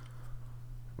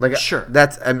 Like, sure.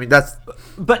 That's.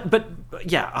 But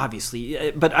yeah,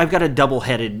 obviously. But I've got a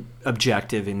double-headed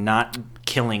objective in not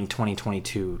killing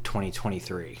 2022,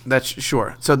 2023. That's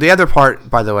sure. So the other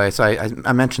part, by the way, so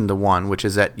I mentioned the one, which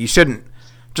is that you shouldn't,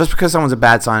 just because someone's a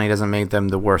bad signing doesn't make them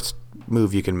the worst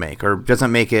move you can make, or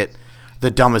doesn't make it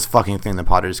the dumbest fucking thing the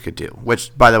Padres could do.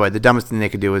 Which, by the way, the dumbest thing they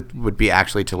could do would be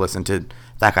actually to listen to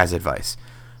that guy's advice.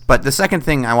 But the second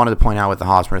thing I wanted to point out with the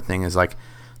Hosmer thing is, like,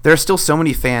 there are still so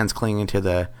many fans clinging to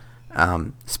the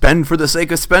spend for the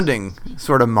sake of spending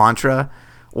sort of mantra,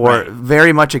 or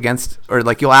very much against, or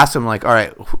like you'll ask them, like, all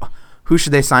right, who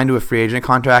should they sign to a free agent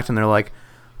contract? And they're like,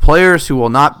 players who will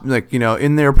not, like,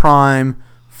 in their prime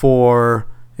for,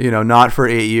 not for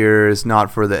 8 years, not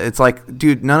for the, it's like,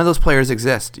 dude, none of those players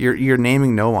exist. You're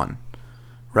naming no one,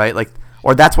 right? Like,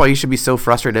 or that's why you should be so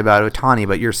frustrated about Ohtani,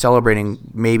 but you're celebrating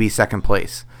maybe second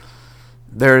place.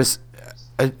 There's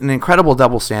an incredible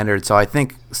double standard, so I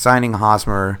think signing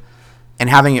Hosmer and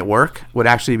having it work would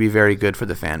actually be very good for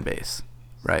the fan base,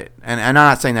 right? And I'm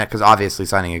not saying that because obviously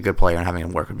signing a good player and having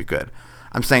him work would be good.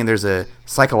 I'm saying there's a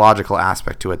psychological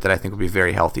aspect to it that I think would be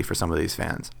very healthy for some of these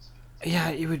fans. Yeah,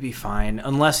 it would be fine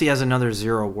unless he has another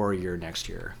 0 WAR year next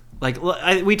year. Like,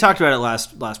 we talked about it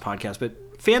last podcast,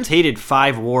 but fans hated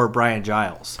 5 WAR Brian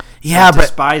Giles. Yeah, but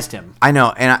despised him. I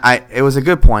know, and it was a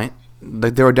good point.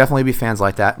 Like, there would definitely be fans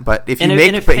like that, but if fans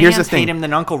here's the thing. Hate him,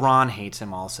 then Uncle Ron hates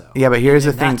him also. Yeah, but here's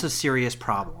the thing. That's a serious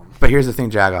problem. But here's the thing,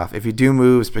 Jagoff. If you do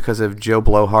moves because of Joe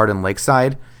Blowhard in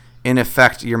Lakeside, in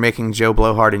effect, you're making Joe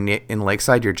Blowhard in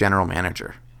Lakeside your general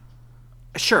manager.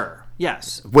 Sure.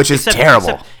 Yes. Which is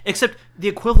terrible. Except the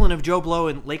equivalent of Joe Blow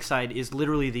in Lakeside is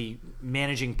literally the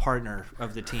managing partner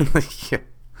of the team. Yeah.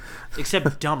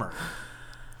 Except dumber.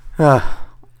 Yeah,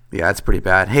 that's pretty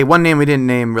bad. Hey, one name we didn't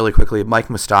name really quickly, Mike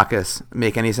Moustakas.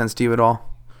 Make any sense to you at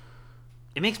all?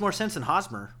 It makes more sense than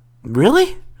Hosmer.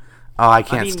 Really? Oh, I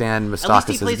can't stand Moustakas' game. At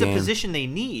least he plays a position they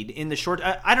need in the short.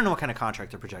 I don't know what kind of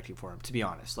contract they're projecting for him, to be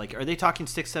honest. Like, are they talking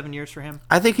 6-7 years for him?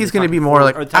 I think he's going to be more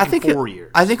like. I think 4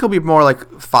 years. I think he'll be more like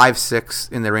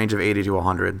 5-6 in the range of 80 to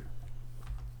 100.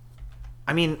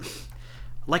 I mean,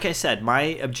 like I said, my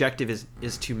objective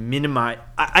is to minimize.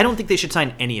 I don't think they should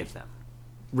sign any of them.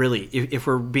 Really, if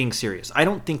we're being serious, I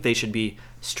don't think they should be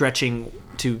stretching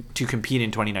to compete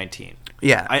in 2019.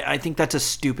 Yeah, I think that's a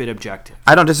stupid objective.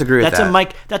 I don't disagree with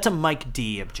that. That's a Mike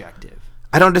D objective.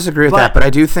 I don't disagree with that, but I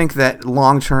do think that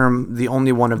long term, the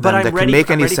only one of them that can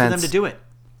make any sense. For them to do it.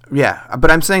 Yeah,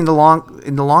 but I'm saying in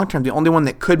the long term, the only one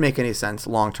that could make any sense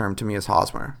long term to me is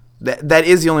Hosmer. That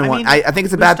is the only one. I think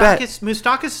it's a bad bet.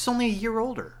 Moustakas is only a year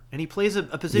older, and he plays a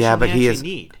position they actually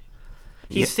need.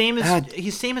 He's same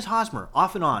as Hosmer,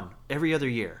 off and on, every other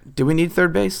year. Do we need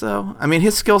third base though? I mean,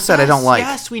 his skill set I don't like.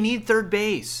 Yes, we need third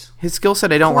base. His skill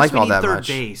set I don't like all that much.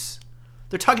 Third base.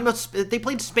 They're talking about they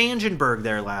played Spangenberg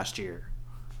there last year.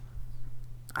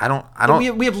 I don't.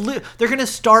 We have. They're going to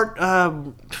start.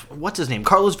 What's his name?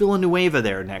 Carlos Villanueva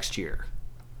there next year.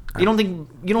 You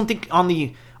don't think on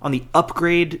the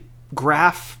upgrade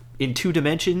graph in 2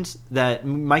 dimensions that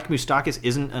Mike Moustakas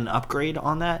isn't an upgrade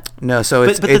on that? No, so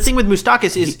but the thing with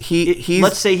Moustakas is he's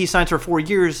let's say he signs for 4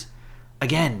 years.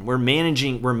 Again, we're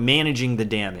managing the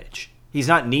damage. He's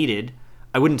not needed.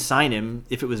 I wouldn't sign him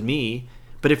if it was me.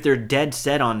 But if they're dead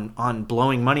set on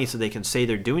blowing money so they can say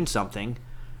they're doing something,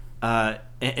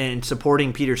 and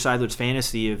supporting Peter Seidler's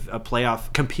fantasy of a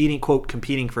playoff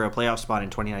competing for a playoff spot in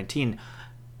 2019.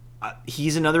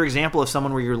 He's another example of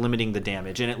someone where you're limiting the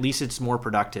damage, and at least it's more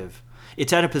productive.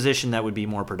 It's at a position that would be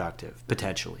more productive,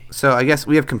 potentially. So I guess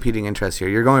we have competing interests here.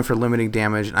 You're going for limiting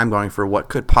damage, and I'm going for what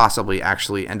could possibly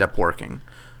actually end up working.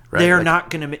 Right? They're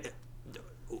not going to...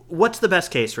 What's the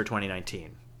best case for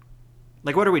 2019?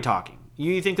 Like, what are we talking?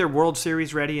 You think they're World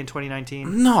Series ready in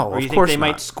 2019? No, or you of course think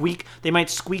not. They might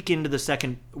squeak into the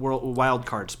second wild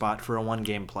card spot for a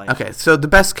 1-game play. Okay, so the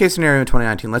best case scenario in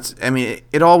 2019.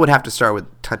 It all would have to start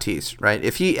with Tatis, right?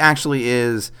 If he actually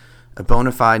is a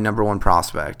bona fide number 1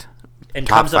 prospect, and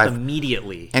comes up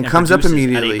immediately, and comes up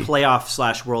immediately at a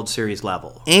playoff / World Series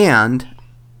level, and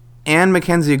And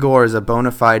Mackenzie Gore is a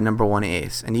bona fide number one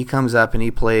ace, and he comes up and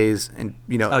he plays, and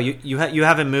Oh, you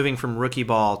have him moving from rookie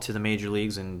ball to the major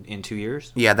leagues in 2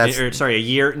 years? Yeah, a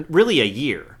year. Really, a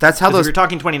year. That's how those. If you're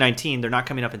talking 2019, they're not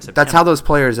coming up in September. That's how those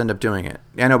players end up doing it.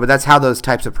 I know, but that's how those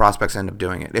types of prospects end up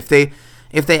doing it. If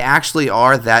they actually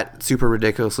are that super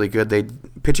ridiculously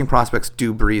good, pitching prospects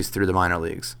do breeze through the minor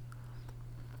leagues.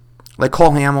 Like Cole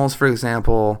Hamels, for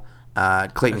example.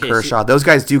 Clayton Kershaw, those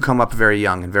guys do come up very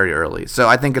young and very early. So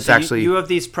I think it's actually you have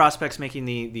these prospects making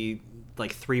the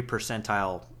like 3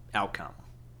 percentile outcome.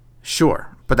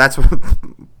 Sure, but that's what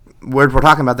we're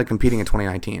talking about. The competing in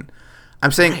 2019.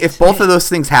 I'm saying if both of those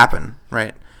things happen,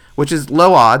 right, which is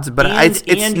low odds, but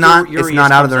it's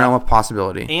not out of the realm of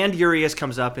possibility. And Urias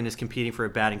comes up and is competing for a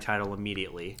batting title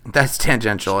immediately. That's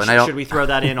tangential, and should we throw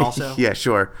that in also? Yeah,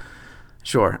 sure,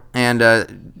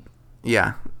 and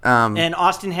yeah. And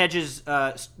Austin Hedges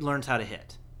learns how to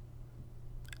hit.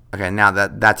 Okay, now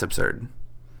that's absurd.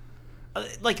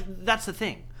 That's the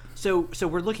thing. So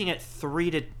we're looking at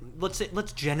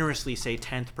let's generously say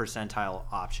 10th percentile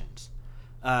options,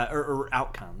 or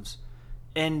outcomes,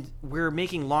 and we're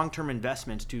making long-term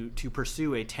investments to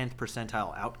pursue a 10th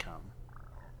percentile outcome.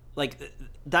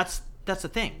 That's the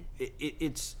thing.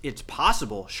 It's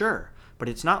possible, sure, but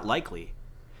it's not likely,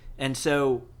 and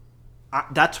so.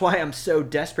 That's why I'm so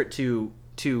desperate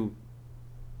to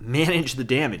manage the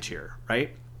damage here, right?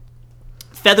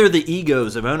 Feather the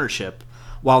egos of ownership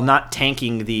while not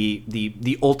tanking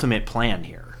the ultimate plan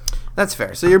here. That's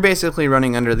fair. So you're basically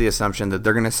running under the assumption that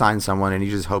they're going to sign someone, and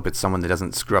you just hope it's someone that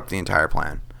doesn't screw up the entire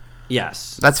plan.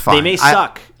 Yes, that's fine. They may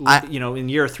suck, in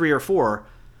year 3 or 4,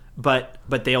 but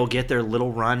they'll get their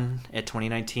little run at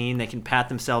 2019. They can pat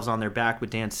themselves on their back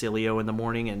with Dan Cilio in the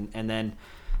morning,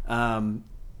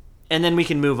 and then we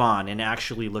can move on and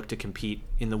actually look to compete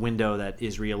in the window that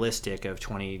is realistic of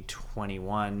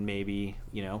 2021, maybe,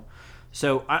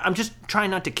 So I'm just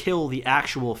trying not to kill the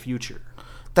actual future.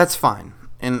 That's fine,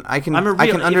 and I can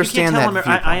understand that.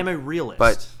 I am a realist,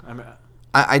 but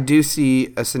I do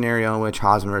see a scenario in which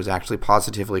Hosmer is actually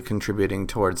positively contributing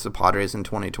towards the Padres in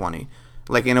 2020,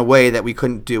 like in a way that we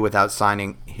couldn't do without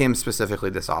signing him specifically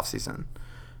this offseason,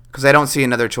 because I don't see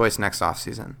another choice next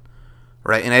offseason.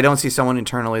 Right, and I don't see someone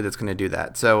internally that's going to do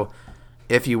that. So,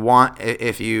 if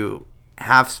you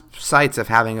have sights of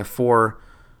having a 4+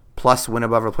 win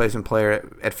above replacement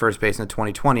player at first base in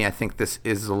 2020, I think this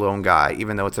is the lone guy,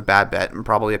 even though it's a bad bet and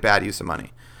probably a bad use of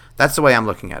money. That's the way I'm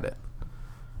looking at it.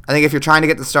 I think if you're trying to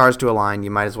get the stars to align, you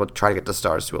might as well try to get the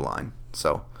stars to align.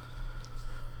 So,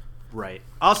 right.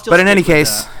 But in any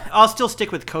case, I'll still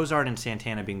stick with Cozart and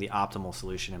Santana being the optimal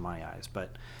solution in my eyes,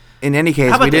 but. In any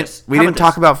case, we didn't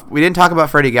talk about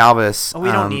Freddie Galvis. Oh,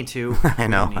 we don't need to. I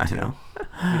know.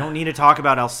 We don't need to talk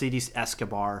about Alcides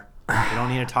Escobar. We don't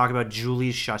need to talk about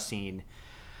Julius Chassin.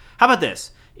 How about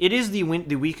this? It is the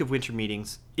week of winter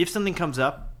meetings. If something comes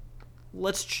up,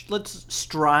 let's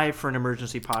strive for an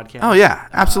emergency podcast. Oh yeah,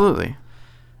 absolutely.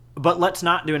 But let's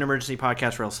not do an emergency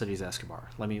podcast for Alcides Escobar.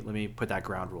 Let me put that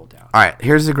ground rule down. All right,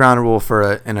 here's the ground rule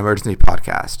for an emergency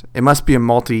podcast. It must be a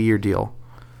multi-year deal.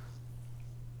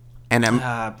 And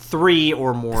 3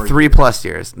 or more 3+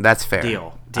 years. That's fair.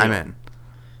 Deal. I'm in.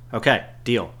 Okay,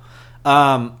 deal.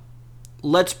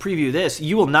 Let's preview this.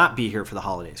 You will not be here for the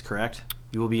holidays, correct?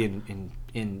 You will be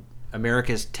in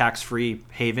America's tax-free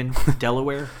haven,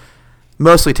 Delaware?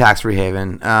 Mostly tax-free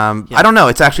haven. Yeah. I don't know.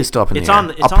 It's actually still up in the air.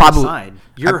 It's on the side.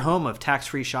 You're home of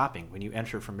tax-free shopping when you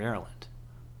enter from Maryland.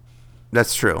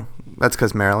 That's true. That's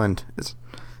because Maryland is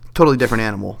a totally different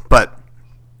animal. But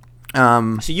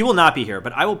so you will not be here,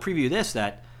 but I will preview this,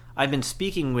 that I've been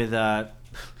speaking with a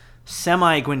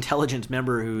semi-Gwintelligence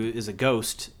member who is a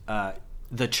ghost, the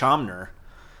Chomner.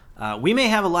 We may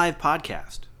have a live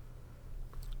podcast.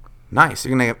 Nice.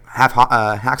 You're going to have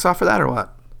Hacksaw for that or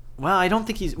what? Well, I don't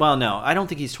think he's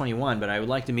 21, but I would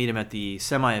like to meet him at the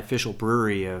semi-official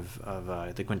brewery of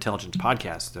the Gwintelligence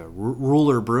podcast, the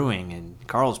Ruler Brewing in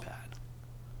Carlsbad.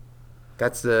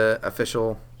 That's the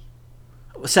official?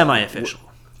 Semi-official.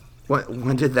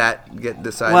 When did that get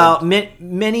decided? Well,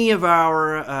 many of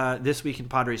our This Week in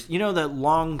Padres, the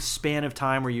long span of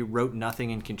time where you wrote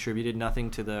nothing and contributed nothing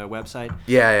to the website?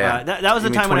 Yeah. That was the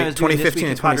time when I was doing This Week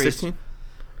in Padres. 2016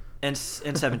 and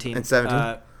 17. And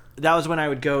 17. That was when I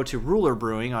would go to Ruler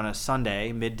Brewing on a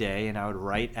Sunday, midday, and I would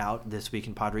write out This Week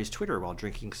in Padres Twitter while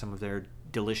drinking some of their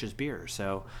delicious beer.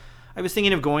 So I was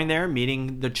thinking of going there,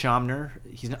 meeting the Chomner.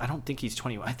 I don't think he's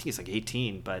 21. I think he's like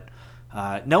 18, but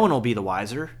no one will be the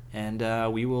wiser,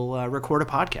 and we will record a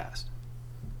podcast.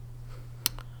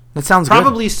 That sounds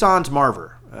probably good. Sans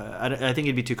Marver. I think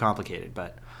it'd be too complicated,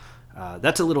 but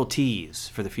that's a little tease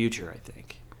for the future, I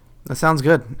think. That sounds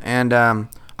good. And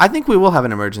I think we will have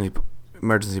an emergency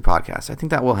podcast. I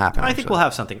think that will happen. I think we'll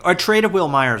have something. Our trade of Will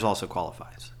Myers also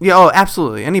qualifies. Yeah. Oh,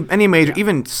 absolutely. Any major,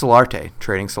 even Solarte,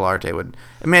 trading Solarte would.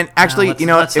 I mean, actually,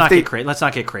 let's not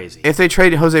get crazy. If they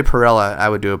trade Jose Perella, I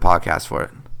would do a podcast for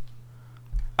it.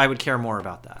 I would care more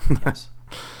about that. Yes.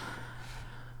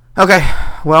 Okay.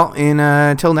 Well,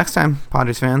 until next time,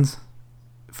 Padres fans,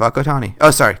 fuck Ohtani. Oh,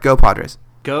 sorry. Go Padres.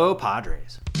 Go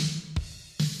Padres.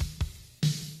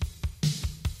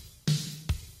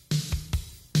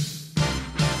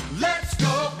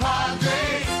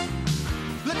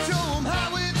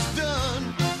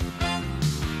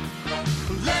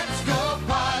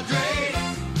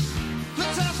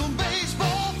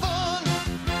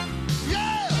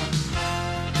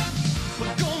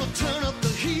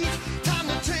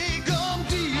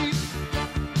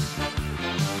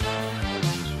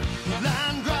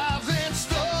 Line drives and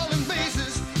stolen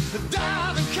bases,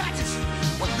 diving catches.